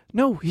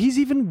 No, he's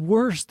even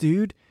worse,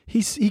 dude.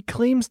 He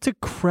claims to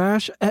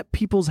crash at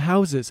people's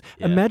houses.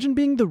 Yeah. Imagine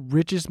being the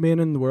richest man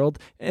in the world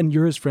and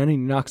you're his friend and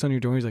he knocks on your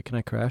door. He's like, "Can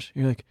I crash?"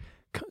 You're like,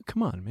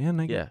 "Come on,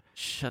 man."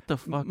 Shut the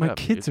fuck up. My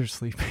kids are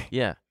sleeping.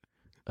 Yeah.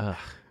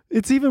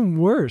 It's even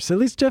worse. At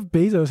least Jeff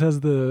Bezos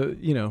has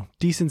the,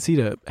 decency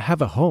to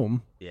have a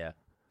home. Yeah.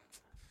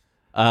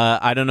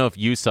 I don't know if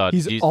you saw it.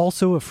 He's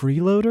also a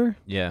freeloader?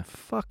 Yeah.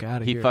 Fuck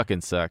out of here. He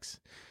fucking sucks.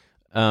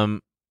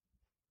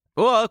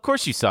 Well, of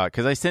course you saw it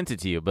because I sent it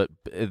to you, but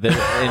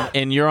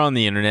and you're on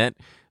the internet.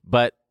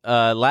 But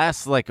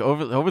last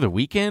over the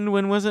weekend,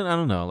 when was it? I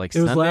don't know, like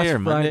it was Sunday last or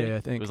Monday. Friday,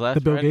 I think. It was last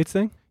the Bill Friday? Gates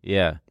thing.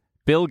 Yeah,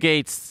 Bill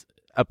Gates.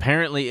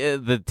 Apparently,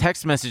 the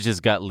text messages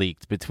got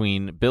leaked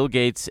between Bill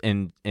Gates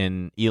and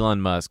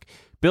Elon Musk.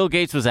 Bill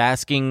Gates was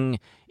asking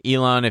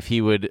Elon if he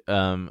would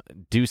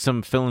do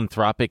some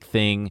philanthropic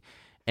thing,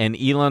 and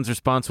Elon's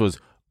response was,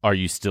 "Are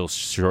you still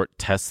short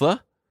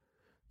Tesla?"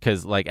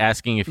 Because, like,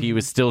 asking if he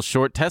was still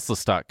short Tesla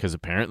stock, because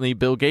apparently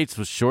Bill Gates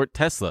was short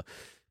Tesla.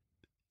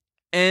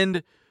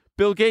 And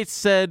Bill Gates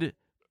said,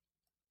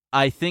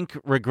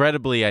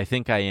 regrettably, I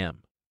think I am.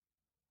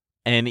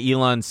 And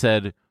Elon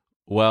said,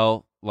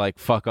 well, like,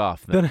 fuck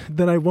off.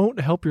 Then I won't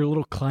help your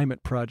little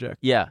climate project.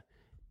 Yeah.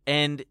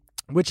 And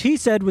which he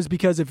said was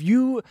because if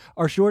you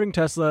are shorting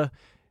Tesla,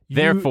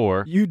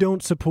 therefore you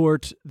don't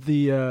support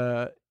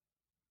the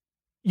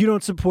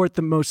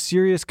most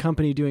serious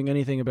company doing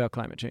anything about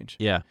climate change.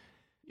 Yeah.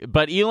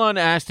 But Elon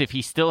asked if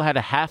he still had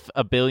a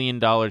 $500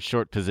 million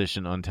short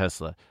position on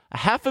Tesla.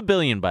 $500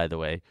 million, by the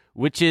way,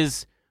 which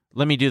is,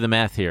 let me do the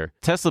math here.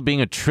 Tesla being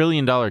 $1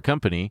 trillion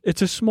company.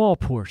 It's a small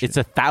portion. It's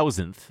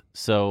 1,000th.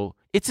 So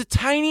it's a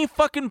tiny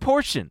fucking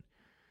portion.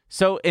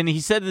 So, and he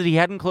said that he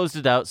hadn't closed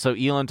it out, so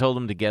Elon told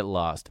him to get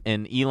lost.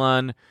 And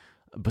Elon,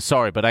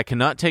 sorry, but I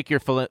cannot take your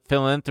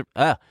philanthropy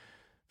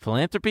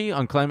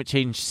on climate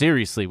change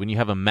seriously when you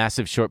have a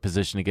massive short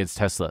position against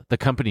Tesla, the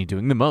company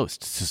doing the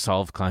most to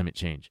solve climate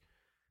change.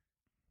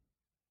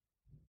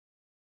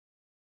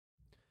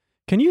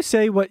 Can you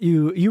say what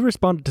you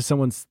responded to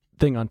someone's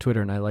thing on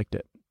Twitter and I liked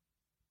it?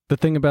 The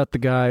thing about the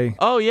guy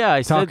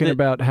I talking said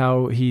about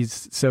how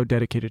he's so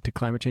dedicated to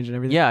climate change and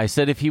everything? Yeah, I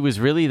said if he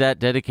was really that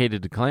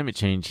dedicated to climate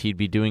change, he'd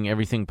be doing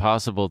everything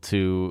possible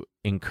to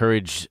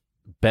encourage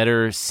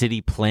better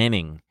city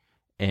planning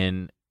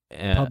and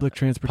public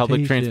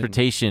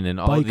transportation and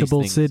all these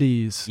bikeable things.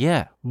 Cities.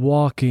 Yeah.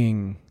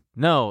 Walking.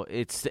 No,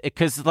 it's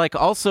because like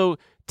also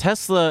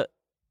Tesla,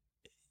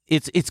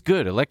 it's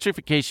good.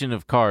 Electrification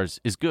of cars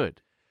is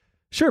good.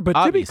 Sure, but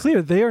obviously, to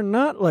be clear, they are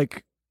not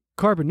like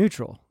carbon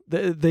neutral.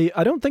 They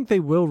I don't think they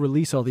will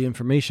release all the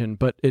information,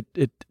 but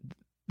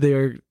they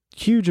are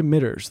huge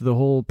emitters. The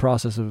whole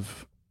process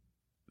of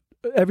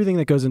everything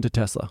that goes into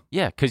Tesla.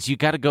 Yeah, because you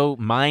got to go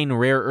mine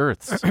rare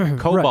earths,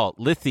 cobalt,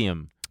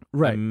 lithium,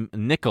 Right.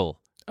 Nickel.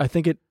 I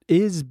think it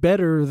is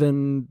better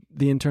than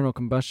the internal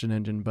combustion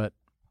engine, but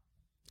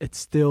it's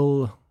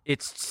still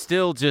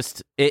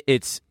just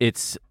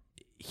it's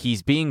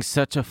he's being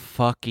such a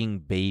fucking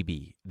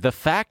baby. The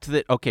fact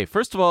that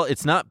first of all,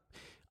 it's not.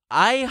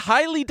 I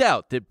highly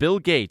doubt that Bill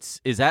Gates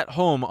is at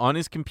home on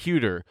his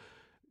computer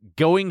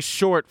going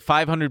short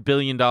 $500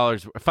 billion,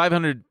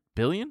 $500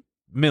 billion?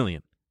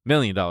 $1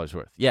 million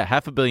worth. Yeah,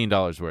 $500 million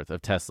worth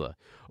of Tesla.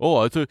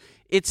 Oh,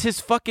 it's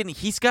his fucking.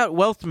 He's got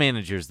wealth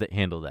managers that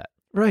handle that.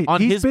 right. On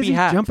He's his busy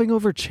behalf. jumping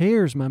over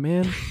chairs, my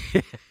man.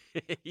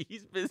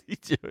 He's busy.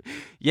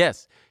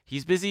 Yes,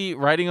 he's busy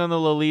riding on the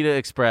Lolita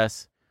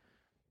Express.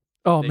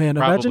 Oh They man,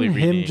 probably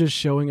imagine him rename. just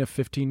showing a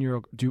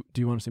 15-year-old. Do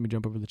you want to see me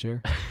jump over the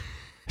chair?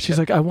 She's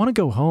like, I want to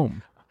go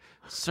home.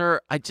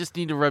 Sir, I just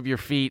need to rub your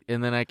feet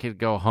and then I could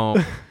go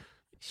home.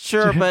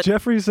 Sure, but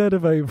Jeffrey said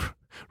if I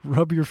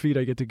rub your feet,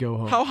 I get to go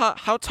home.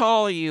 how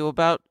tall are you?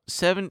 About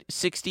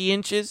 60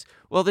 inches?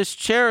 Well, this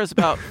chair is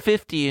about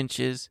 50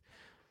 inches.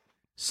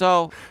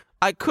 So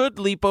I could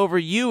leap over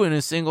you in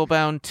a single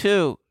bound,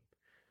 too.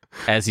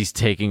 As he's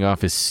taking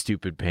off his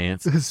stupid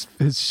pants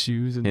his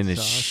shoes and and his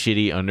socks.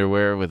 shitty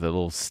underwear with a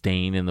little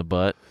stain in the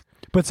butt.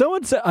 But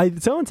someone said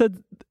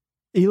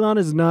Elon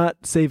is not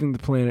saving the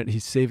planet;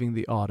 he's saving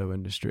the auto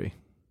industry.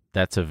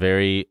 That's a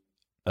very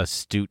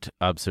astute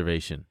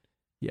observation.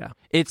 Yeah,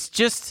 It's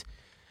just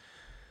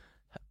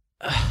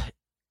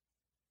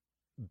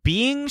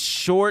being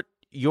short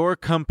your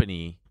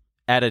company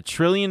at $1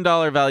 trillion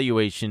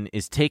valuation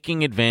is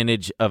taking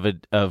advantage of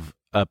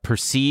a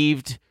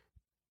perceived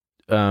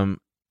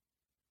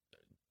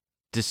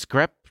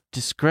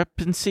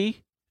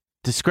discrepancy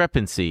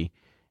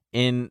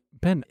in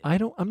Ben, I'm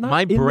not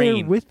my in brain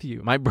there with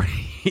you. My brain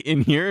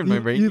in here in my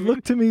brain. You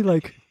look to me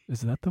like,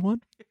 is that the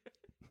one?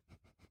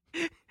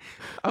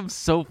 I'm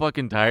so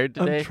fucking tired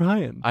today. I'm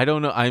trying. I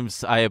don't know.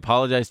 I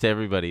apologize to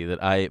everybody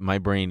that my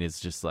brain is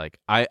just like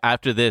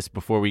after this,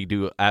 before we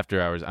do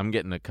after hours, I'm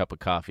getting a cup of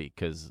coffee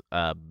because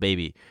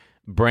baby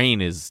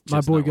brain is just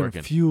My boy not gonna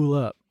working. fuel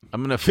up.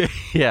 I'm gonna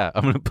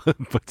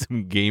put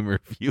some gamer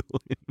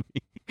fuel in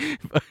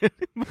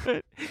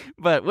me.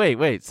 but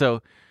wait.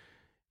 So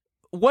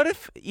what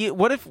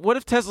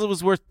if Tesla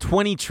was worth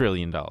 $20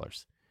 trillion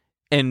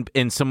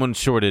and someone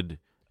shorted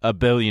 $1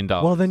 billion?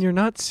 Well, then you're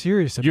not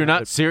serious about it. You're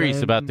not serious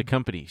Ben. about the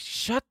company.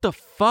 Shut the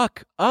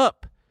fuck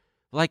up.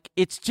 Like,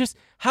 it's just,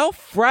 how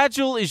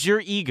fragile is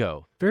your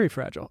ego? Very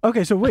fragile.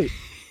 Okay, so wait.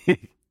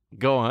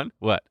 Go on.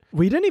 What?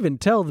 We didn't even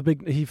tell the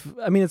big.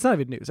 I mean, it's not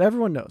even news.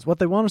 Everyone knows. What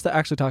they want us to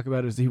actually talk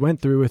about is he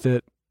went through with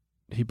it.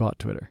 He bought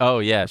Twitter. Oh,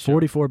 yeah. Sure.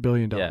 $44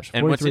 billion. Yeah.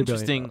 And what's $43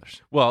 interesting, billion.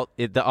 well,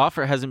 the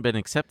offer hasn't been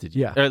accepted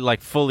yet. Yeah. Or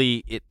like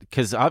fully,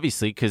 because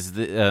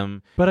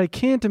the, But I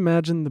can't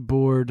imagine the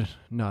board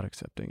not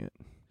accepting it.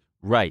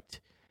 right.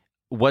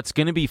 What's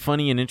going to be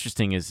funny and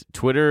interesting is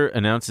Twitter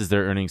announces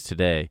their earnings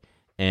today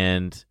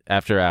and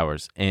after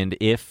hours. And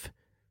if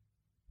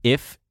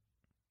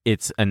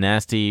it's a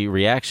nasty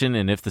reaction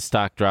and if the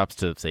stock drops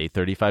to, say,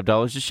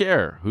 $35 a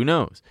share, who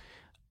knows?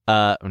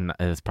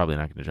 It's probably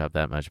not going to drop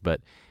that much. But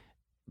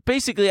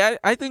basically,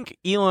 I think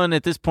Elon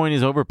at this point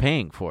is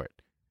overpaying for it.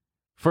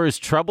 For as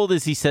troubled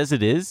as he says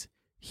it is,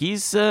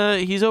 he's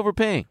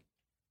overpaying.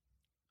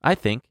 I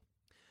think.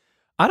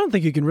 I don't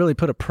think you can really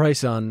put a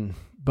price on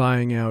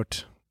buying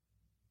out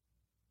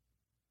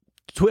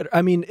Twitter.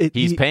 I mean,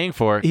 He's paying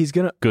for it. He's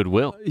gonna.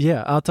 Goodwill.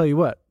 Yeah, I'll tell you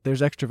what.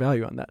 There's extra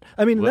value on that.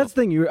 I mean, Well. that's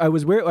the thing. I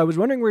was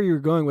wondering where you were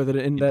going with it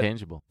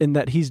Intangible. in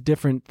that he's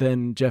different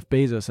than Jeff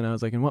Bezos, and I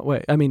was like, in what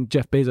way? I mean,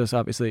 Jeff Bezos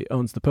obviously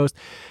owns the Post,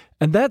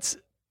 and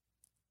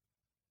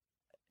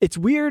it's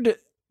weird.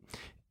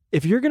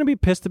 If you're going to be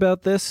pissed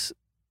about this,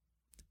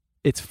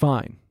 it's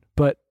fine,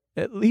 but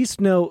at least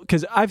know,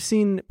 because I've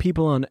seen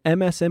people on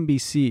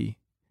MSNBC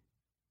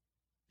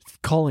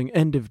calling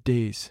end of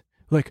days.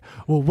 Like,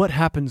 well, what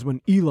happens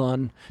when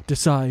Elon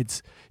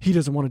decides he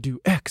doesn't want to do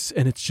X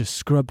and it's just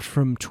scrubbed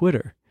from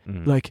Twitter?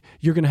 Mhm. Like,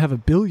 you're going to have a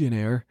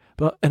billionaire,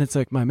 and it's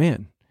like, my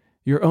man,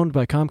 you're owned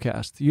by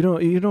Comcast. You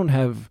don't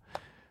have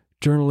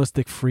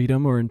journalistic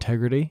freedom or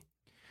integrity.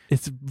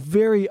 It's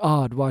very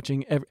odd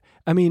watching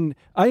I mean,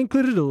 I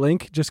included a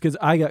link just because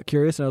I got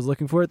curious and I was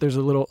looking for it. There's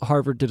a little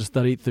Harvard did a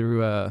study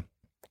through,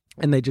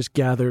 and they just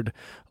gathered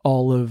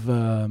all of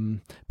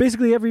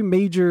basically every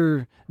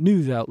major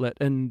news outlet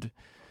and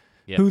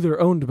who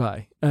they're owned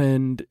by,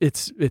 and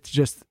it's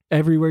just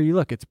everywhere you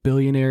look, it's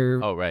billionaire.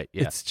 Oh, right.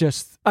 Yeah. It's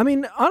just, I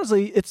mean,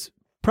 honestly, it's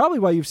probably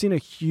why you've seen a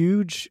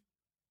huge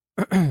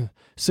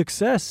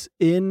success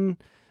in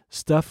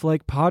stuff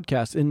like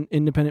podcasts in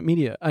independent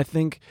media. I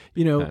think,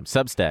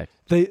 Substack.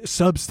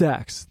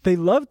 Substacks, they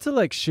love to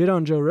like shit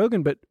on Joe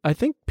Rogan, but I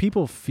think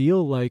people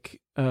feel like,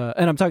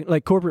 and I'm talking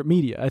like corporate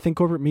media. I think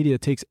corporate media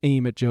takes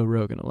aim at Joe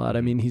Rogan a lot.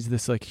 I mean, he's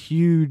this like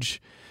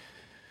huge,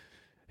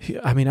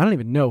 I mean, I don't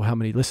even know how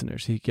many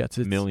listeners he gets.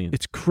 It's, Millions.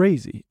 It's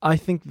crazy. I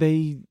think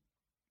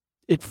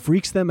it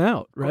freaks them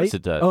out, right? course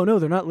it does. Oh no,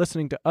 they're not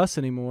listening to us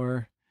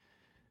anymore.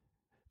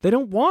 They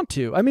don't want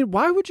to. I mean,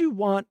 why would you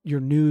want your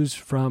news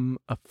from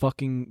a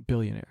fucking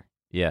billionaire?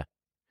 Yeah.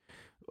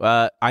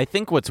 I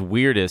think what's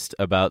weirdest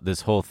about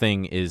this whole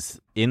thing is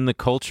in the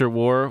culture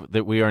war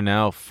that we are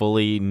now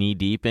fully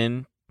knee-deep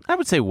in, I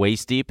would say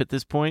waist-deep at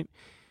this point,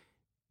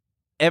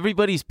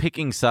 everybody's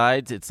picking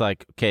sides. It's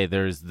like, okay,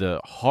 there's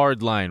the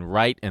hard line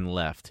right and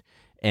left,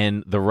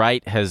 and the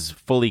right has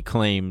fully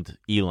claimed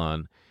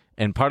Elon.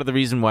 And part of the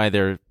reason why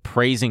they're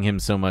praising him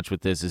so much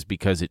with this is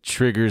because it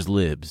triggers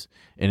libs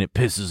and it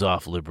pisses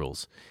off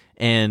liberals.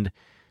 And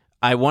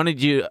I want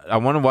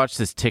to watch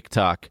this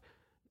TikTok,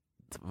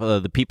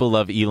 the People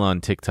Love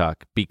Elon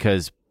TikTok,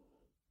 because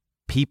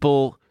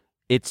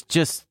it's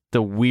just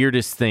the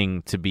weirdest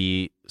thing to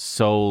be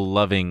so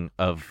loving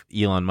of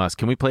Elon Musk.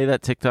 Can we play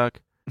that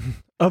TikTok?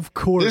 Of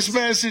course. This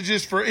message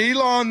is for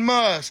Elon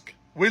Musk.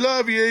 We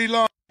love you,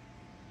 Elon.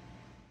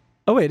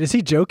 Oh, wait, is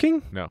he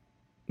joking?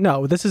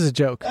 No, this is a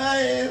joke.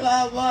 Hey,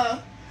 Elon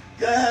Musk,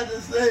 I have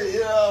to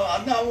say,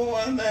 I'm number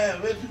one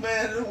man, richest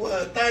man in the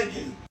world. Thank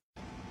you.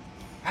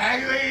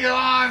 Hey,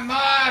 Elon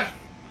Musk,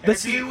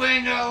 if you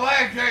win the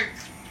electric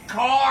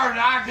cars,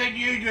 I could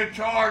use the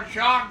charge.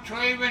 Shock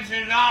treatments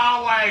is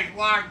always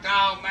worked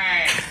on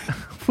me.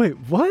 Wait,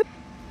 what?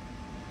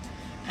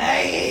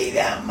 Hey,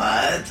 Elon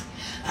Musk,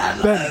 I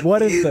Ben, love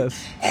what is you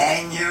this?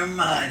 and your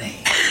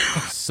money.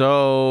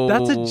 So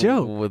That's a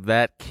joke.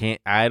 That can't.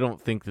 I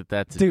don't think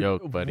that's a Dude,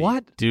 joke, buddy.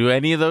 what? Do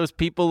any of those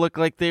people look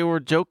like they were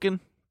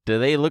joking? Do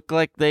they look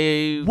like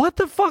they? What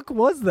the fuck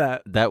was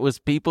that? That was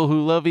people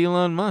who love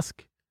Elon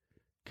Musk,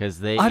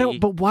 because they. I don't.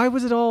 But why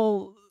was it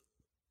all?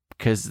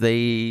 Because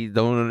they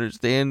don't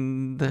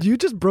understand. You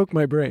just broke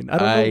my brain.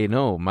 I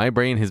know. My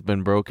brain has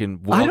been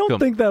broken. Welcome. I don't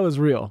think that was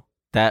real.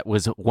 That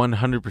was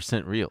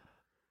 100% real.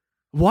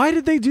 Why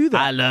did they do that?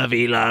 I love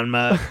Elon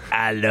Musk.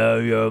 I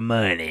love your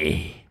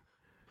money.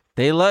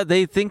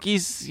 They think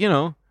he's,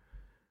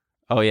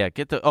 Oh yeah,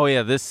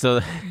 this so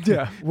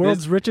Yeah,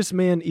 world's richest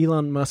man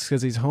Elon Musk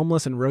says he's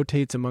homeless and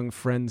rotates among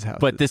friends' houses.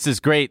 But this is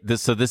great.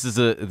 This is a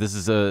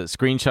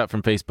screenshot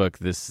from Facebook.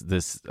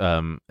 This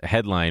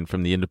headline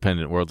from the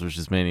Independent: World's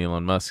richest man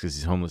Elon Musk says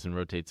he's homeless and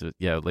rotates.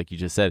 Yeah, like you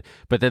just said.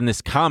 But then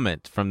this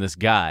comment from this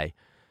guy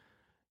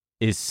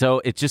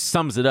it just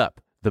sums it up.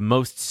 The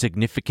most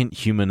significant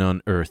human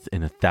on Earth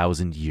in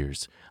 1,000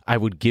 years. I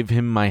would give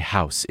him my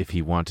house if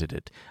he wanted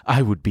it.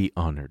 I would be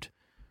honored.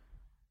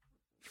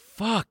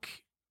 Fuck.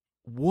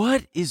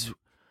 What is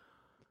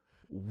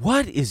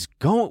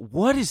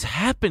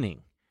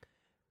happening?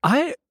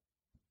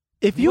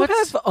 If you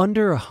have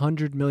under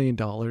 $100 million,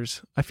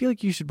 I feel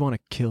like you should want to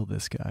kill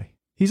this guy.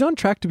 He's on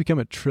track to become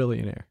a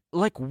trillionaire.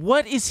 Like,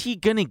 what is he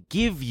gonna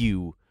give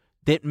you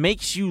that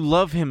makes you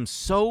love him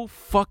so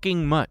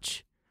fucking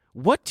much?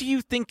 What do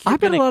you think you're I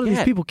bet gonna a lot of get?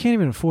 these people can't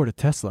even afford a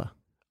Tesla.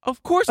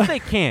 Of course they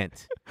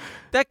can't.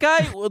 That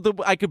guy,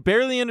 I could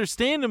barely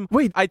understand him.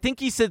 Wait. I think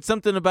he said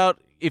something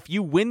about if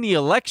you win the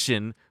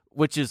election,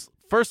 which is,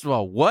 first of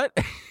all, what?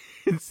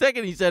 And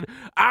second, he said,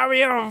 I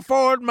will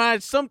afford my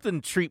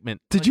something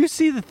treatment. Did you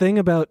see the thing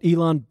about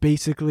Elon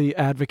basically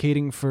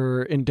advocating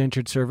for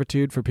indentured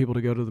servitude for people to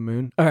go to the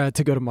moon,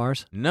 to go to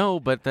Mars? No,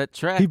 but that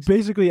tracks. He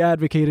basically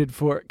advocated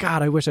for,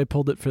 God, I wish I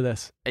pulled it for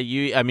this.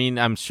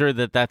 I'm sure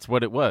that's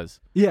what it was.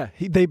 Yeah,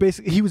 he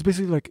was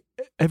basically like,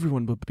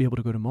 everyone will be able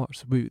to go to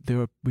Mars. We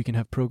can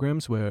have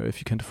programs where if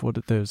you can't afford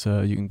it, there's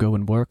you can go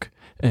and work,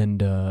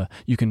 and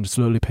you can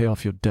slowly pay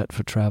off your debt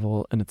for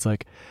travel. And it's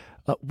like,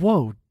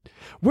 whoa,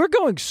 we're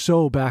going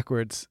so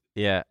backwards.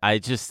 Yeah,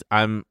 okay.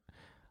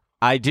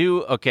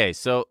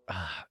 So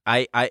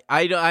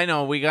I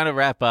know we got to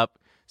wrap up.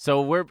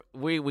 So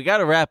we got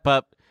to wrap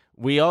up.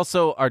 We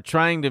also are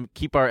trying to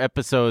keep our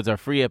episodes, our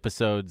free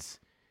episodes,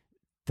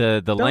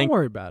 the Don't length.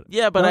 worry about it.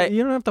 Yeah, but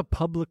you don't have to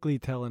publicly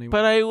tell anyone.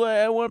 But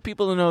I want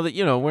people to know that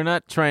we're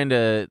not trying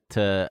to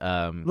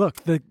look,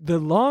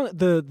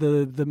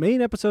 the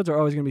main episodes are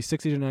always going to be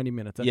 60 to 90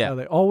 minutes. That's how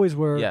they always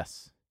were.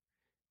 Yes.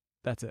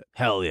 That's it.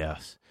 Hell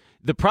yes.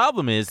 The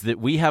problem is that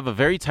we have a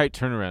very tight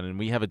turnaround, and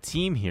we have a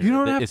team here. You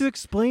don't have to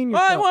explain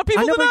yourself. Well, I want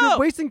people to but know. You're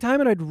wasting time,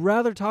 and I'd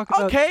rather talk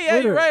about Okay, yeah,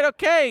 Twitter. you're right.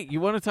 Okay, you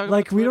want to talk about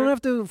we Twitter? don't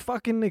have to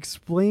fucking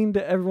explain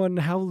to everyone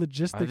how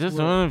logistics I just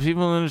work. want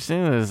people to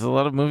understand that there's a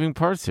lot of moving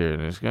parts here,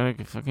 and it's gonna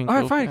fucking. All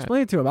right, go fine. fast.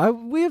 Explain it to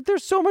him.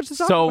 There's so much to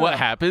talk about. So what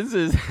happens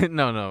is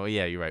no,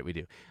 yeah, you're right. We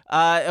do.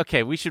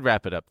 Okay, we should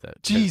wrap it up though.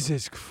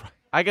 Jesus Christ.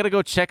 I gotta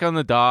go check on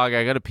the dog.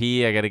 I gotta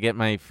pee. I gotta get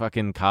my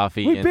fucking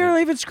coffee. We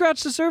barely even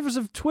scratched the surface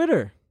of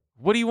Twitter.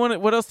 What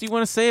else do you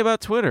want to say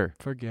about Twitter?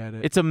 Forget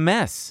it. It's a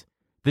mess.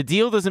 The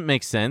deal doesn't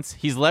make sense.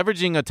 He's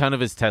leveraging a ton of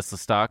his Tesla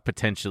stock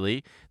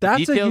potentially.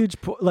 That's a huge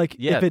point.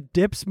 If it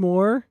dips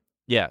more,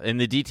 yeah, and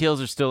the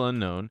details are still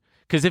unknown.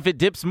 Because if it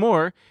dips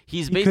more,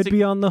 he could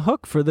be on the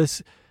hook for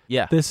this.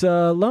 Yeah, this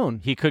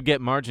loan. He could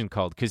get margin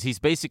called because he's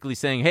basically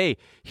saying, "Hey,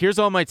 here's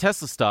all my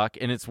Tesla stock,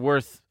 and it's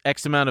worth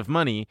X amount of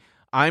money.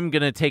 I'm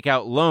gonna take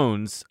out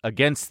loans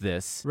against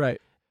this."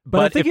 Right,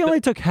 but I think he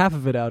only took half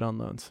of it out on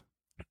loans.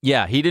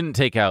 Yeah, he didn't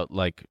take out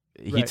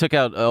he took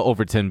out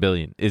over $10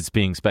 billion. Is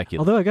being speculated.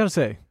 Although I gotta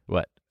say,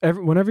 what?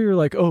 whenever you're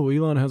like, oh,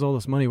 Elon has all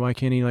this money, why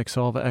can't he like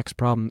solve X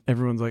problem?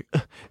 Everyone's like,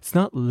 it's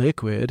not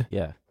liquid.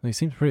 Yeah. He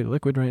seems pretty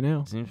liquid right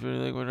now. Seems pretty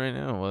liquid right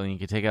now. Well, you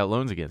can take out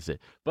loans against it.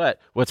 But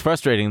what's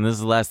frustrating, and this is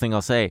the last thing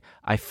I'll say,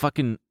 I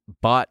fucking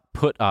bought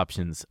put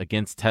options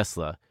against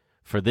Tesla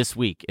for this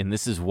week, and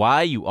this is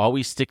why you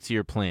always stick to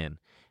your plan,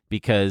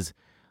 because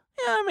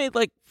I made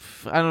like,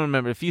 I don't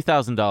remember, a few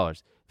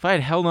 $1,000s. If I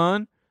had held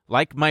on,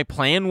 like my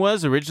plan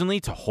was originally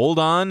to hold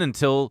on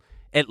until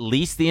at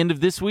least the end of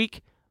this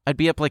week, I'd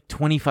be up like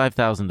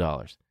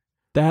 $25,000.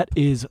 That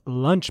is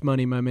lunch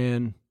money, my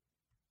man.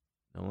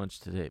 No lunch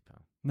today,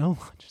 pal. No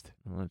lunch today.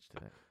 No lunch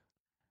today.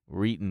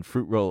 We're eating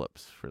fruit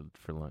roll-ups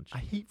for lunch. I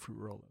hate fruit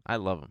roll-ups. I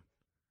love them.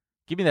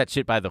 Give me that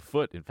shit by the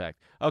foot, in fact.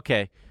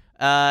 Okay.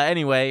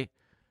 Anyway,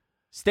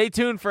 stay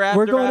tuned for After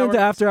Hours. We're going into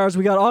After Hours.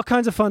 We got all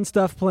kinds of fun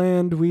stuff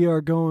planned. We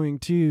are going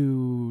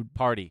to...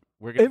 Party.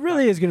 It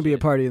really is going to be a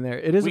party in there.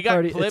 It is a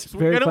party. We got clips. It's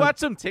We're going to fun. watch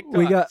some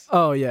TikToks.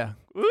 Oh, yeah.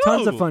 Ooh.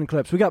 Tons of fun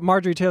clips. We got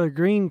Marjorie Taylor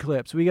Greene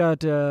clips. We got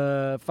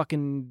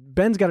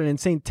Ben's got an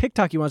insane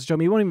TikTok he wants to show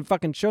me. He won't even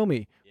fucking show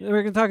me. Yeah.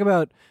 We're going to talk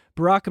about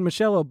Barack and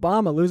Michelle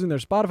Obama losing their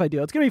Spotify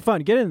deal. It's going to be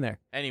fun. Get in there.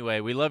 Anyway,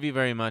 we love you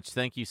very much.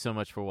 Thank you so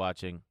much for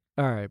watching.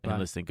 All right, bye. And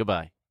listening.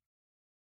 Goodbye.